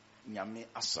asafo. Nyame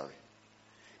asori.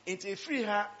 Inti free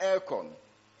ha aircon.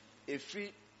 A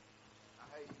free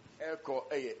aircon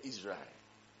eye Israel.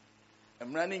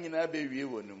 Emrani nyina bewie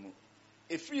wonu mu.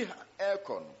 A free ha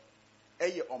aircon.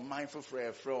 Eye oman foforo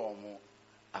efre omo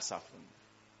asafo.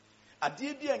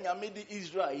 Ade bi anyame di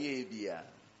Israel ye bia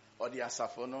or the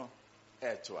asafo no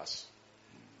to us.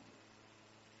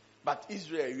 But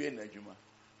Israel we na adwuma.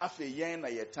 Afa yen na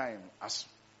ye time aso.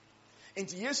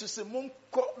 Enti Yesu se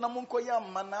monko ya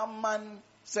man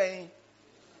saying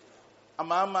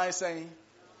amama saying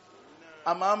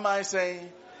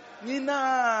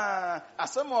nyina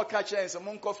asema o ka chen se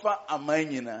monko fa aman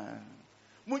nyina.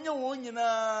 Munya won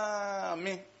nyina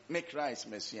me Christ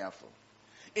messiafo.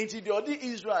 Enti the odi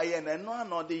Israel yen no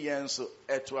anode yen so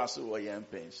to us wo yen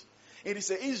pens. It is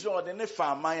a Israel de ne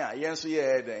farmer yen so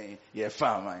ye den ye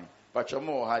farmer.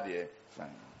 Pachomo ha de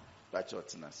fine.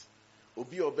 Pachotinas.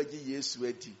 Obi obeji Yesu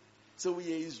edi. So we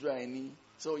Israel ni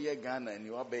So ye Ghana and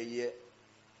you obey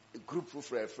a group from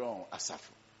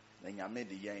Asafo. Then you made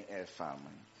the young air farm.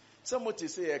 Somebody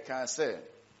say I can say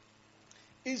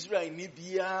Israel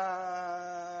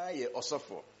Nibia ye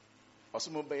Osofo.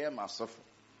 Osomo be ma Sofo.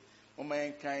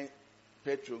 Oman kan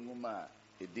Petro nguma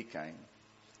edikan.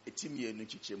 Etimi enu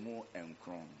chichemu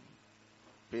enkron.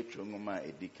 Petro nguma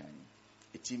edikan.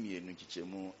 Etimi enu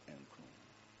chichemu enkron.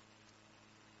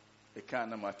 Eka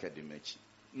na makadimechi.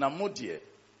 Na modie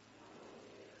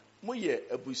moye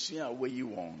abusua wayi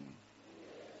won.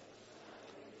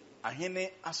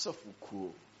 Ahene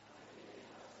asofukuo.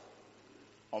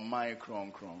 Oman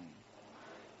kron.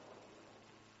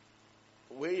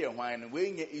 Weye hwan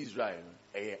we nye Israel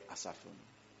eye asafo.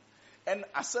 And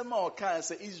asema o kan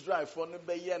say Israel for no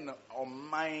be ye no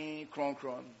oman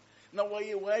kron. Na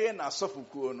weye na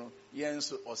asofukuo no ye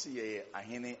nso o se ye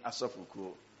ahene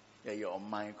asofukuo. Ye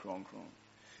oman kron.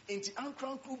 Inti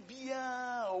ankranku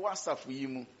bia o wasafo yi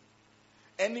mu.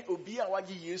 Eni obi a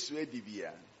wagi Yesu edi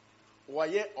bia.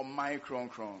 Waye oman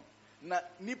kron. Na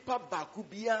nipa baku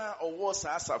bia owo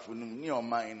sa asafo no ni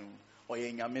oman no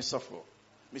oye nyame sofo.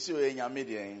 Misi oye nyame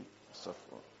de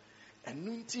sofo.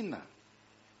 Enu nti na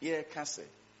ye ka se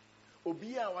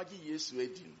obi a wagi Yesu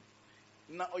edi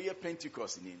na oye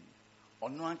Pentecost ni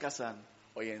ono ankasa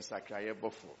oye nsakraye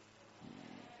bofo.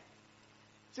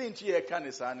 Sinti ye ka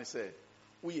ne sa ne se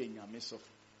uye nyame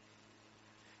sofo.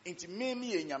 Inti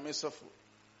memi ye nyame sofo.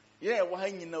 Ye wa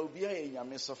hanyina obi a ye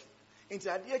nyame sofo. Inti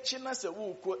ade chi na se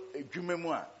wo ko adwuma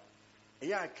mu a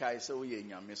ya kai se uye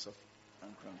nyame sofo.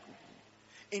 Ankranku.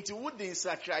 Inti wodi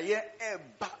nsakraye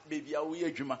eba bebi a wo ye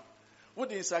adwuma.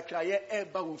 Wodi nsakraye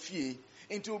eba wo fie.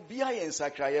 Inti obi a ye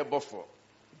nsakraye bofo.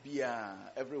 Bia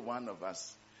every one of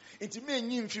us. Inti me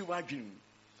nyi mfi wadwin.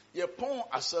 Ye pon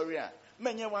asori a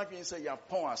menye wadwin se ya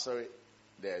pon asori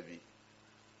David.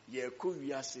 Ye ko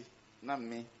wiase na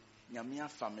me nyame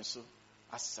afa me so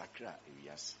asakra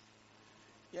wiase.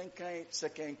 Yen kai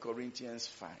 2 Corinthians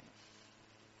 5.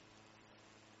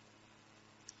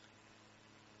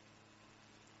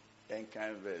 Yen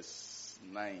kai verse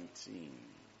 19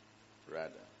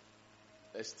 rather.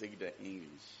 Let's take the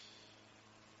English.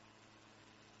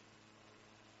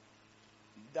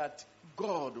 That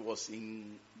God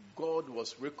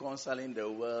was reconciling the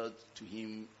world to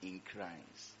him in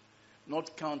Christ,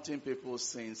 not counting people's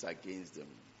sins against them.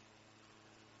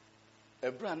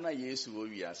 Ebra na Yesu wo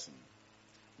wiase.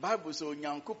 Bible say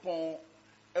Onyankopɔn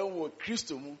ewo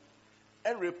Kristo mu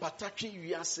repatatwe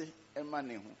wiase ema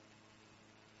ne ho.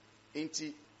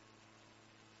 Enti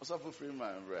osafo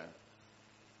Freeman bra.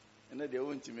 Ena de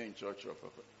wontime in church of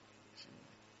papa.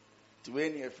 To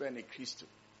any friend in Kristo.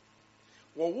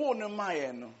 Wo no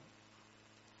maye no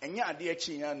enya ade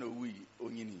achi ya no wi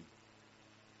onyini.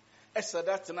 Esa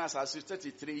that na as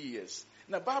 33 years.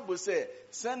 Na Bible say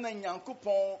sana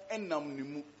Nyankopɔn enam ne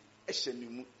mu ehye ne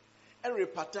mu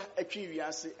repata atwi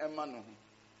wiase ema no ho.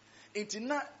 Enti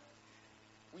na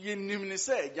yenim ne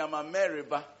say Jama Mary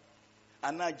ba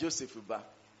ana Joseph ba.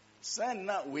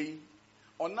 Sana we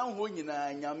onam ho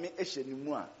nyina nyame ehye ne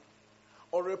mu a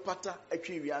orepata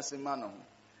atwi wiase ma no ho.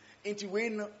 Enti we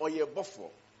no oye bofo.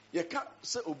 Ye ka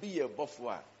se obi ye bofo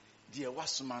a de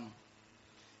wasoma no.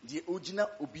 De ogina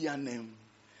obi anam.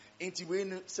 Enti we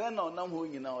no se na onam ho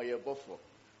nyina oye bofo.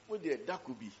 Wo de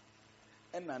dakobi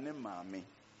ena ne maame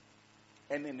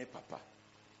ene ne papa.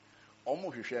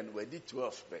 Omo hwehwe no wadi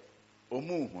 12 be.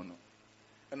 Omo hu no.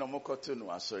 Ena omo koto no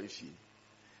asori fie.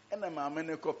 Ena maame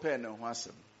ne kope ne ho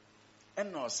asem.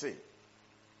 Ena o se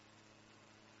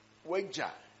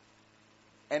wagya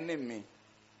ene me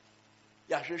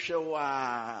ya hwehwe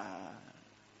wa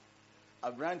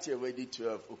abrantie wadi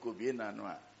 12 okobie na no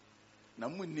a na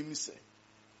munnim se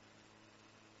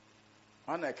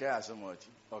ona kai asomoti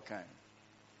okan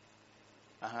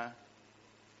aha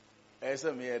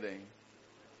esa me yeden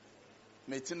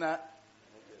metina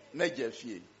neja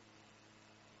fie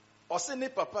ose ne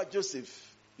papa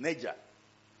Joseph neja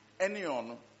eni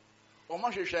ono o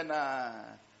ma hwehwe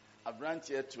na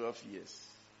abrantie 12 years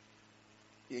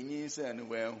yenyin se ne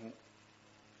wahu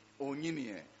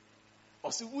onyini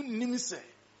ose wunnim se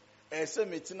ese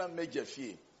metina meja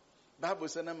fie Bible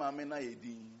say na maame na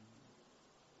yedin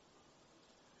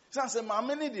sanse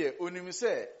maame ne de onim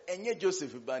se enye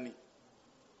Joseph bani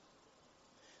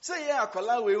se ye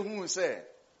akola we hu se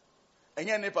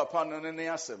enye ne papa no ne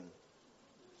asem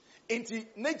enti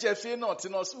neja fie na ote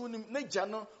no se unim neja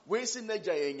no we si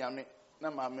neja ye nyame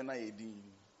na maame na yedin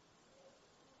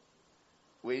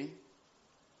we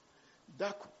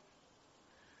dako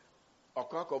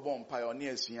okako bompai oni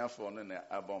asuafo no na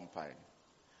abompai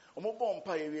omo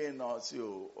bompai we na o se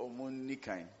o omo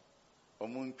nikan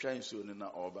omo ntwan so no na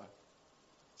oba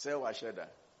Say washeda.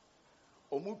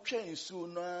 Omu twa nsuo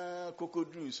na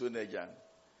kokodru nsuo na agya.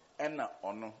 Ɛna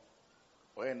ɔno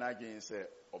ɔyɛ n'adwene sɛ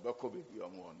ɔbɛkɔ baabi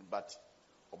ɔmo wɔ no, but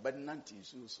ɔbɛnante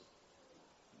nsuo so.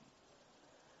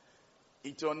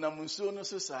 Iti ɔnam nsuo no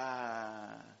so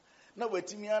saa. Na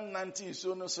watimi anante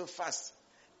nsuo no so fast.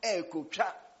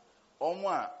 Ɛkotwa ɔmo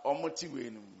a ɔmo ti wei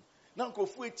no mu. Na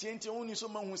nkɔfo etie woni so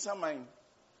mahu saman.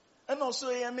 Ɛna ɔso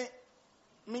yɛ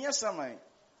meyɛ saman.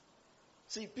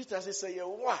 See, Peter says, say,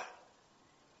 wa.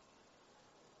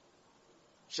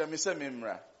 Shall me say,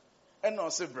 memra. And no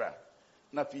sebra.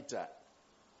 Na Peter.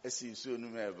 Esi so no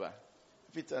meba.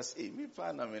 Peter say, me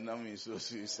pa na me na me so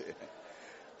say.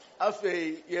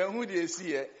 Afei, ye hu de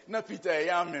esi e. Na Peter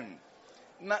ya mem.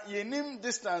 Na ye nim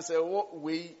distance e wo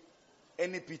we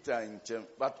any Peter nkyem.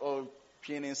 But o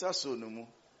twene nsa so no mu.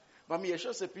 But me ye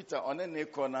sure say Peter on ne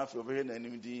corner afei obere na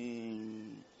nim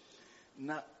din.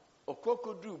 Na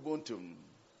okokodru bontum.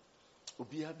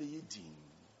 Obi abe yedin.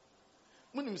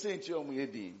 Munim say nti omo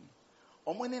yedin.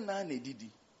 Omo ne na edidi.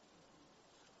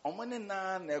 Omo ne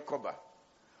na ekoba.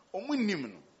 Omo nim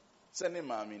no se ne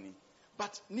maame ni.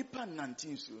 But nipa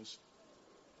 19 so.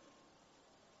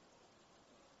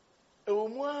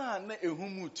 Omo a na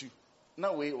ehumutu.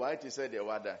 Na we te say the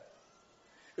wada.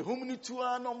 Ehum ni tu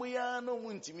a no mo ya no mo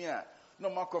ntimi a no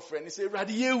makofre ni say rade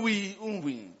yewi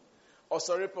unwin.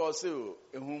 Osore Paul say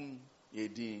ehum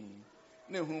yedin.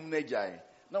 Na ehum na jai.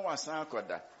 Na wasan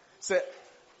akoda. Say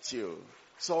chill.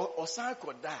 So osan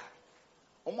akoda.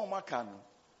 Omo maka no.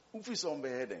 Ufi so mbe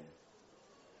heden.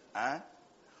 Ah?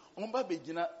 Omba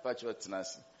begina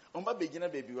patriotinasi. Omba begina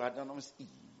baby wada no say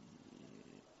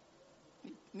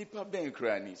nipa ben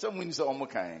krani. So mun say omo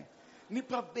kan.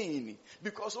 Nipa ben ni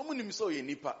because omo nim so ye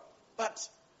nipa. But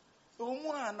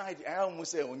omo anai I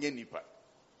almost say onye nipa.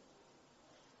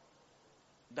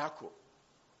 Dako.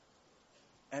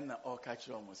 And all catch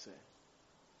almost say.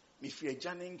 If you're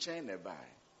janning chain a buy.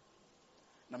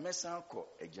 Na mesa ko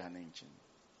a janning chain.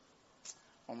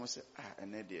 Almost say,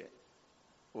 an idea.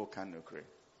 O can no cray.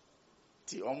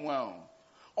 Ti omwa.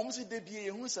 Almost say, Debbie,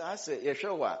 who say,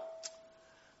 Yeshawa.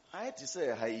 I had to say,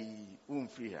 hi,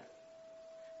 free her.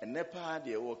 And nepa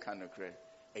de o can no cray.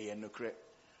 A ye no cray.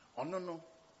 Oh no.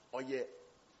 Or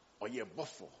ye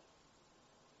buffo.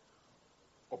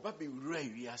 Or baby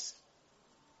ray, yes.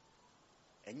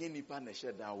 And ye nipa na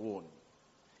shed that one.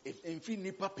 If infi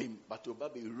nipa pim, but o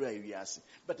baby ray, yes.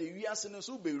 But the yes and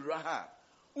so be raha.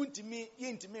 Untimi,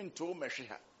 yintimi to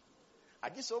meshiha. I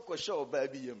just oko show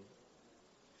baby yum.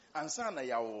 Ansana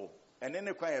yawo, and then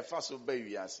a quiet fast of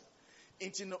baby yes.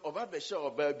 Intino of a show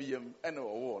baby yum and a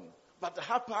one. But the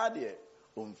happy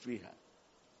free her.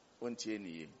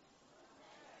 Unti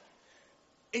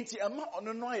Inti ama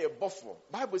ono no aye bofo.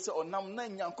 Bible say onam na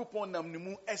Nyankopon nam ne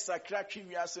mu esakra twi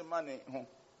wiase mane ho.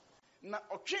 Na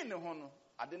otwe ne ho no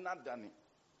ade na dane.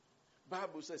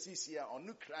 Bible says sisia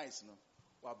onu Christ no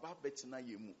wa ba betina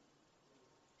ye mu.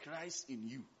 Christ in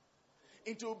you.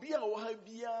 Inti obi a wo ha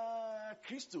bia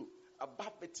Kristo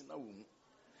aba betina wo mu.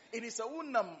 It is a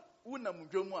unam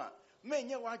dwomu a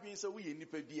menye wadwen se wo ye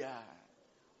nipa bia.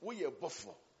 Wo ye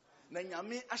bofo. Na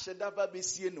Nyame ahyeda ba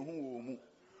besie ne ho wo mu.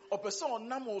 Opeso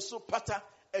nam so pata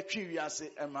atwi wiase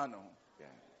ema no.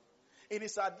 It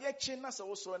is a dear chin na se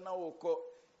wo so na wo kɔ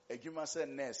adwuma se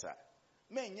nurse a.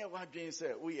 Menye wadwen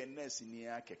se wo ye nurse ni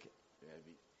akeke.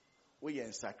 Bi. Wo ye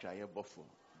nsakra ye bɔfo.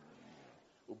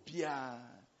 Obia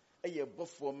eye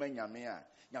bɔfo ma Nyame a.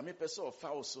 Nyame pɛ se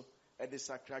ofa wo so e de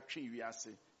sakra twi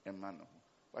wiase ema no.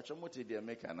 Wacho mote de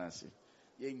meka na se.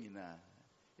 Ye nyina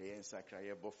ye nsakra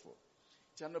ye bɔfo.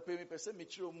 Ti anope mi pɛ se me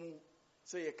kire mu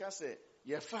se ye ka se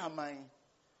ye fa man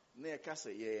na ye ka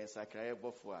se ye nsakra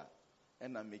bofo a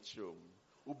na mechiro mu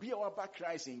obi a waba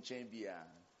Christ nchen bia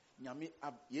Nyame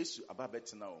Yesu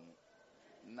ababetena wo mu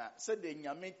na se de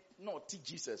Nyame na oti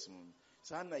Jesus mu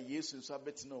sa na Yesu nso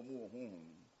abetena wo mu wo honhom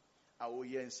a wo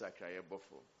ye nsakra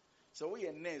bofo so wo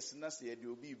ye nurse na se ye de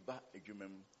obi ba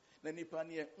adwumam na nipa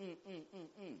ne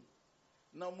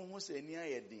na mo hu se ni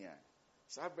ayedin a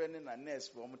sa bre ne na nurse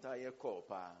for mo ta ye call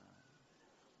pa.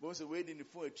 Bo se we di ni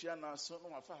fun atua na so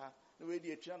no afa ha na we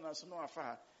di atua na so no afa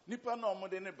ha nipa na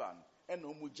omode ne ba no e na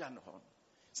omu gya no ho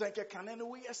se nke kane no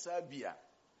we yesa bia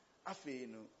afi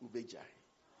no ubegya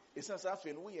esa sa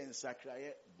afi no we ye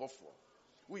nsakraye bofo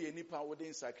we ye nipa wo de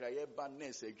nsakraye ba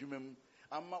nurse adwumam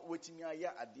ama wetimi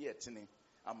aya ade etene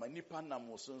ama nipa na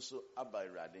mo so nso aba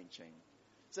irade nchen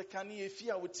se kane ye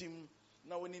fi a wotim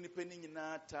na woni nipa ni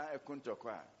nyina ta ekontoko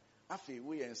a afi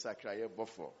we ye nsakraye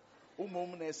bofo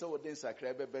umom na ese wode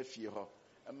nsakra beba fie ho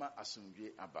ema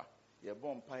asomdwe aba ye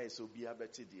bom pa ese obi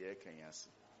abeti de ekan ase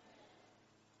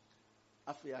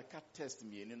afi aka test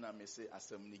mienu na me se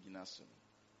asem ni gina so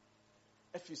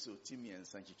Efeso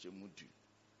timiensa nchichemu du.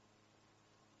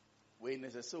 We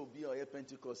necessary obi a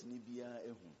Pentecost ni bia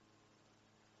ehu.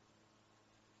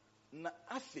 Na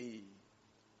afi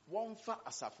wonfa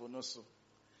asafo no so.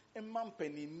 Emma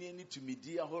mpanini ni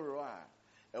tumidi ahoro a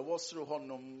ewo soro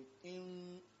honom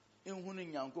nhunu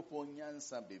Nyankopɔn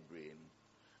nyansa bebree no.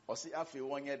 Osi afi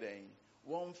wonye den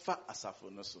wonfa asafo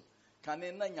no so.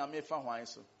 Kane na nyame fa hwan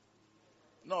so.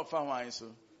 Na ofa hwan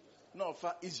so. Na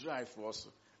ofa Israel for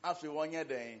so. Afi wonye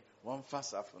den wonfa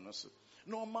asafo no so.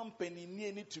 No man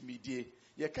penini ni tumidie.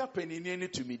 Ye ka penini ni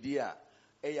tumidie a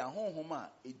eya honhom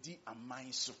a edi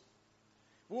aman so.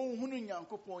 Won hunu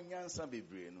Nyankopɔn nyansa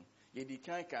bebree no. Ye di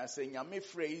kan ka se nyame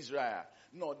frɛ Israel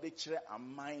na ɔde kyerɛ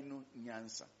aman no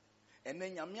nyansa.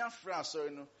 Ene nyame afrɛ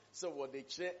asɔre no se wɔde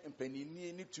kyerɛ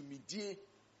mpenini ni tumidie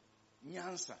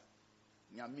nyansa.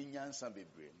 Nyame nyansa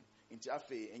bebree no. Nti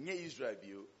afei enye Israel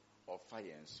bio ɔfa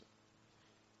yɛn so.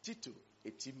 Tito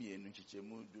etimienu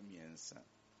nchichemu du miensa.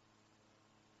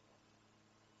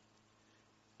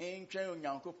 Entwɛn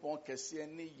Onyankopɔn kɛseɛ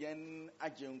ne yɛn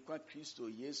agyenkwa Kristo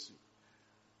Yesu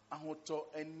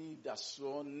ahotɔ ani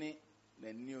dasoɔ ne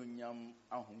n'ani onyam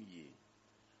ahoyie.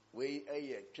 Wei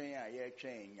ɛyɛ twɛn a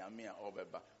yɛtwɛn nyame a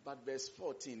ɔbɛba. But verse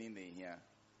 14 in the here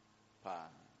pa.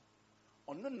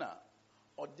 Ɔno na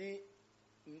ɔde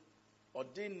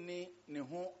ne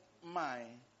ho maa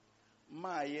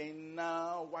yɛn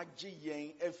na wagye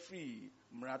yɛn afiri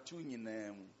mmarato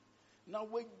nyinaa mu. Na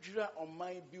wadwira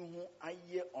ɔman bi ho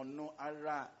ayɛ ɔno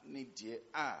ara ne deɛ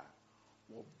a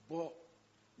wɔbɔ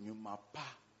nnwuma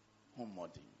pa ho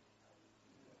mmɔden.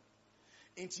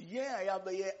 Nti yɛn a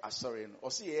yɛabɛyɛ asɔre no,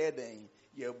 ɔse yɛyɛ dɛn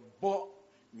yɛbɔ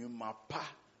nnwuma pa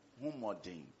ho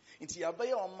mmɔden. Nti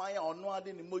yɛabɛyɛ ɔman a ɔno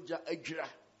ade ne mogya adwira.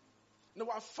 Na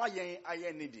wafa yɛn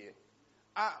ayɛ ne deɛ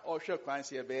a ɔhwɛ kwan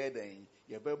sɛ yɛbɛyɛ dɛn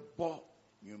yɛbɛbɔ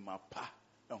nnwuma pa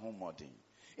ho mmɔden.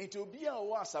 Nti obi a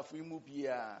ɔwɔ asafo yi mu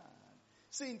biara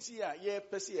senti a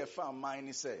yɛpɛ sɛ yɛfa aman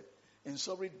ne sɛ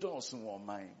nsɔre dɔɔso wɔ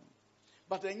ɔman.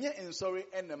 But ɛnyɛ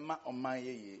nsɔre ɛna ma ɔman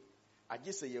yɛyɛ.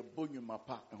 Agye sɛ yɛbɔ nnwuma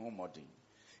pa ho mmɔden.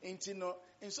 Nti no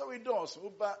nsɔre dɔɔso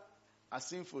woba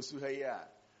asenfo so ha yi a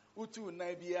wotu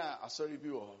nan bi a asɔre bi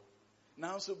wɔ hɔ.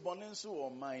 Nanso bɔne nso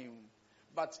wɔ ɔman mu.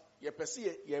 But yɛpɛ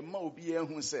sɛ yɛma obi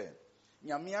ehu sɛ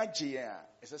nyame agye yɛn a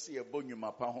ɛsɛ sɛ yɛbɔ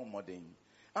nnwuma pa ho mmɔden.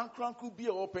 Ankranko bi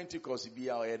a wɔ Pentecost bi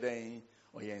a ɔyɛ dɛn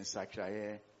ɔyɛ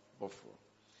nsakraeɛ bɔfoɔ.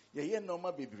 Yɛyɛ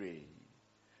nɔɔma bebree.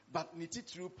 But ne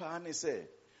titiri paa ne sɛ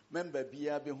member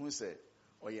biara bɛhu sɛ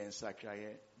ɔyɛ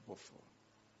nsakraeɛ bɔfoɔ.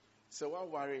 Sɛ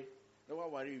waware na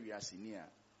waware wiaseni a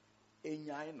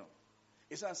enyae no.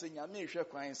 Ɛsiane sɛ nyame ehwɛ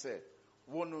kwan sɛ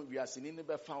wo no wiaseni ne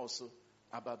bɛfa wo so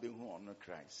aba bɛhu ɔno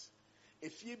Christ.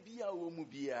 Efie biara wɔ mu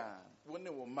biara wo ne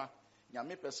wo ma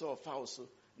nyame pɛ sɛ ɔfa wo so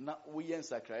na woyɛ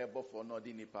nsakraeɛ bɔfoɔ na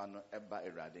ɔde nipa no ɛba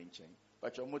Awurade nkyɛn.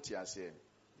 Patwa mo te aseɛ.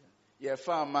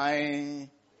 Yɛfa aman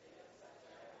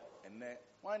ɛnɛ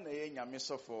wan na yɛ nyame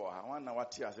sɔfo wɔ ha wan na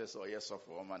wate ase sɛ ɔyɛ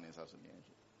sɔfo ɔma ne nsa so ne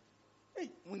yɛhwɛ.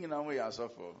 Mo nyinaa ho yɛ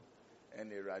asɔfo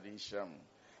ɛna Awurade nhyira mo.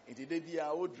 Nti da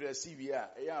biara wo drɛse wie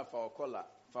a ɛyɛ afa ɔkɔla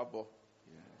fa bɔ.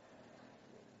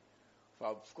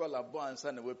 Fa kɔla bɔ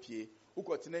ansa na wapie.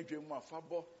 Wokɔtena dwa mu a fa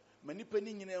bɔ. Ma nipa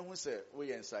ni nyinaa hu sɛ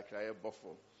woyɛ nsakraeɛ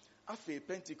bɔfoɔ. Afei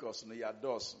Pentecost no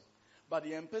yɛadɔɔso. But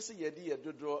yɛmpɛ sɛ yɛde yɛ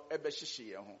dodoɔ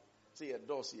ɛbɛhyehye yɛn ho. Sɛ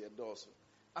yɛdɔɔso.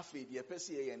 Afei deɛ yɛpɛ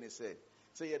sɛ yɛyɛ ne sɛ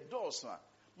yɛdɔɔso a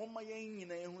momma yɛn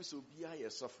nyinaa hu sɛ obiara yɛ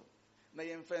sɔfo. Na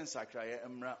yɛmfa nsakraeɛ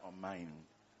mmra ɔman mu.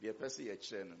 Deɛ yɛpɛ sɛ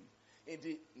yɛkyerɛ no.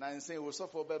 Enti nansen wo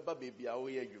sɔfo bɛba baabi a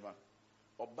woyɛ adwuma.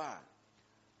 Ɔba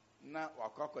na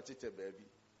wakɔ akɔtetɛ baabi.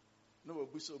 Na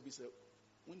wabu sɛ obi sɛ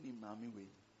wonni maame wei.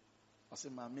 Ɔsɛ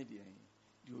maame deɛ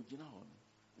ogyina hɔ no.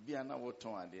 Obi a na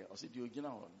wotɔn adeɛ. Ɔsɛ deɛ ogyina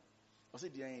hɔ no. Ɔsɛ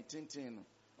deɛ tenten no.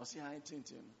 Ɔsɛ han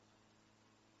tenten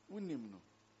no. Wonnim no.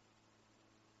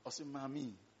 Ɔsɛ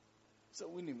maame. Sɛ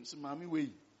wonnim sɛ maame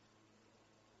wei.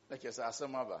 Na kyerɛ sɛ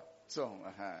asɛm aba. So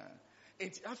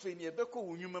enti afei ne yɛbɛkɔ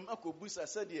wo nnwuma mu akɔbusa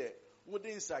sɛdeɛ wode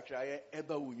nsakraeɛ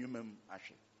ɛba wo nnwuma mu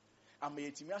ahwɛ. Ama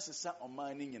yɛtumi asesa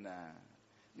ɔman no nyinaa.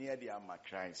 Na yɛde ama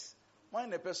Christ. Wan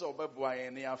na pɛ sɛ ɔbɛboa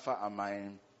yɛn na yɛafa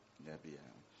aman da bia.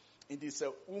 Enti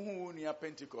sɛ wohu wo nua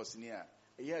Pentecost ni a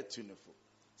ɛyɛ atunefo.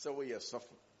 Sɛ woyɛ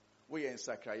sɔfo. Woyɛ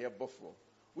nsakraeɛ bɔfoɔ.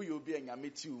 Woyɛ obi a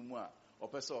nyame ti wo mu a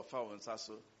ɔpɛ sɛ ɔfa wo nsa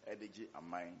so ɛde gye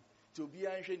aman. Nti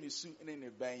obiara nhwɛ ne su ne ne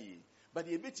ban yi. But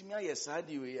yɛbɛtumi ayɛ saa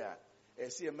deɛ wei a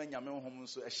ɛsɛ yɛma nyame honhom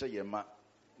nso ɛhyɛ yɛn ma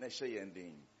na ɛhyɛ yɛn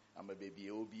den. Ama baabi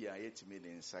a obi a yɛtumi de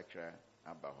nsakra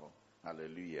aba hɔ.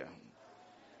 Hallelujah.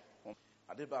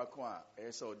 Ade baako a ɛyɛ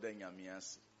sɛ ɔda nyame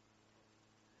ase.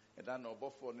 Ɛda na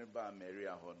ɔbɔfoɔ no baa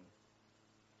Maria hɔ no.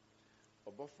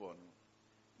 Ɔbɔfoɔ no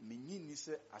menyi ni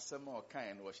sɛ asɛm a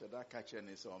ɔkae no wɔhyɛ da ka kyerɛ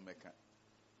ne sɛ ɔmmɛka.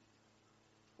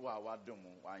 wa wadom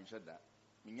wanhwɛ da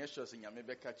menyɛ sure sɛ nyame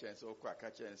bɛka kyɛn sɛ wokɔ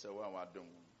aka kyɛn sɛ wa wadom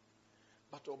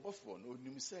but ɔbɔfoɔ no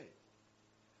onim sɛ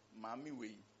maame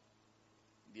wei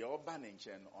deɛ ɔba ne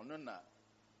nkyɛn no ɔno na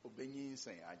obɛnyi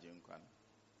nsɛn agye nkwa no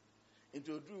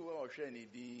nti oduru wa ɔhwɛ ne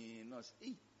din no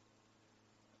sɛ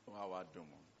wa wadom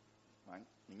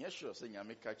menyɛ sure sɛ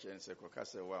nyame ka kyɛn sɛ kɔka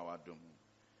sɛ wa wadom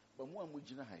ba mu a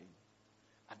mugyina ha yi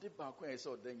ade baako a ɛsɛ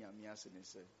ɔda nyame ase ne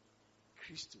sɛ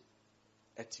Kristo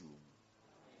ɛte wo mu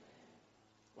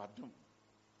wadom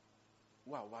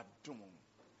wa wadom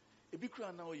ebi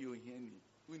kura na ɔyɛ ohiani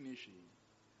wonni hwee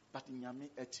but nyame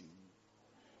ɛte wo mu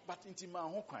but nti ma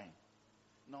ho kwan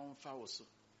na ɔmfa wo so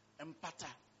empata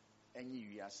ɛnye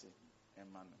wiase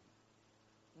ɛma no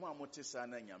mo a mote saa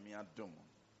na nyame adom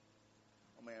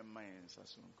ɔma ɛma yɛn nsa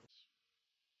so nkɔ.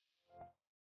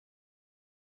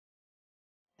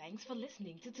 Thanks for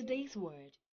listening to today's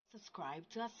word. Subscribe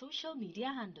to our social media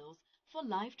handles for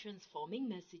life transforming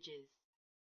messages.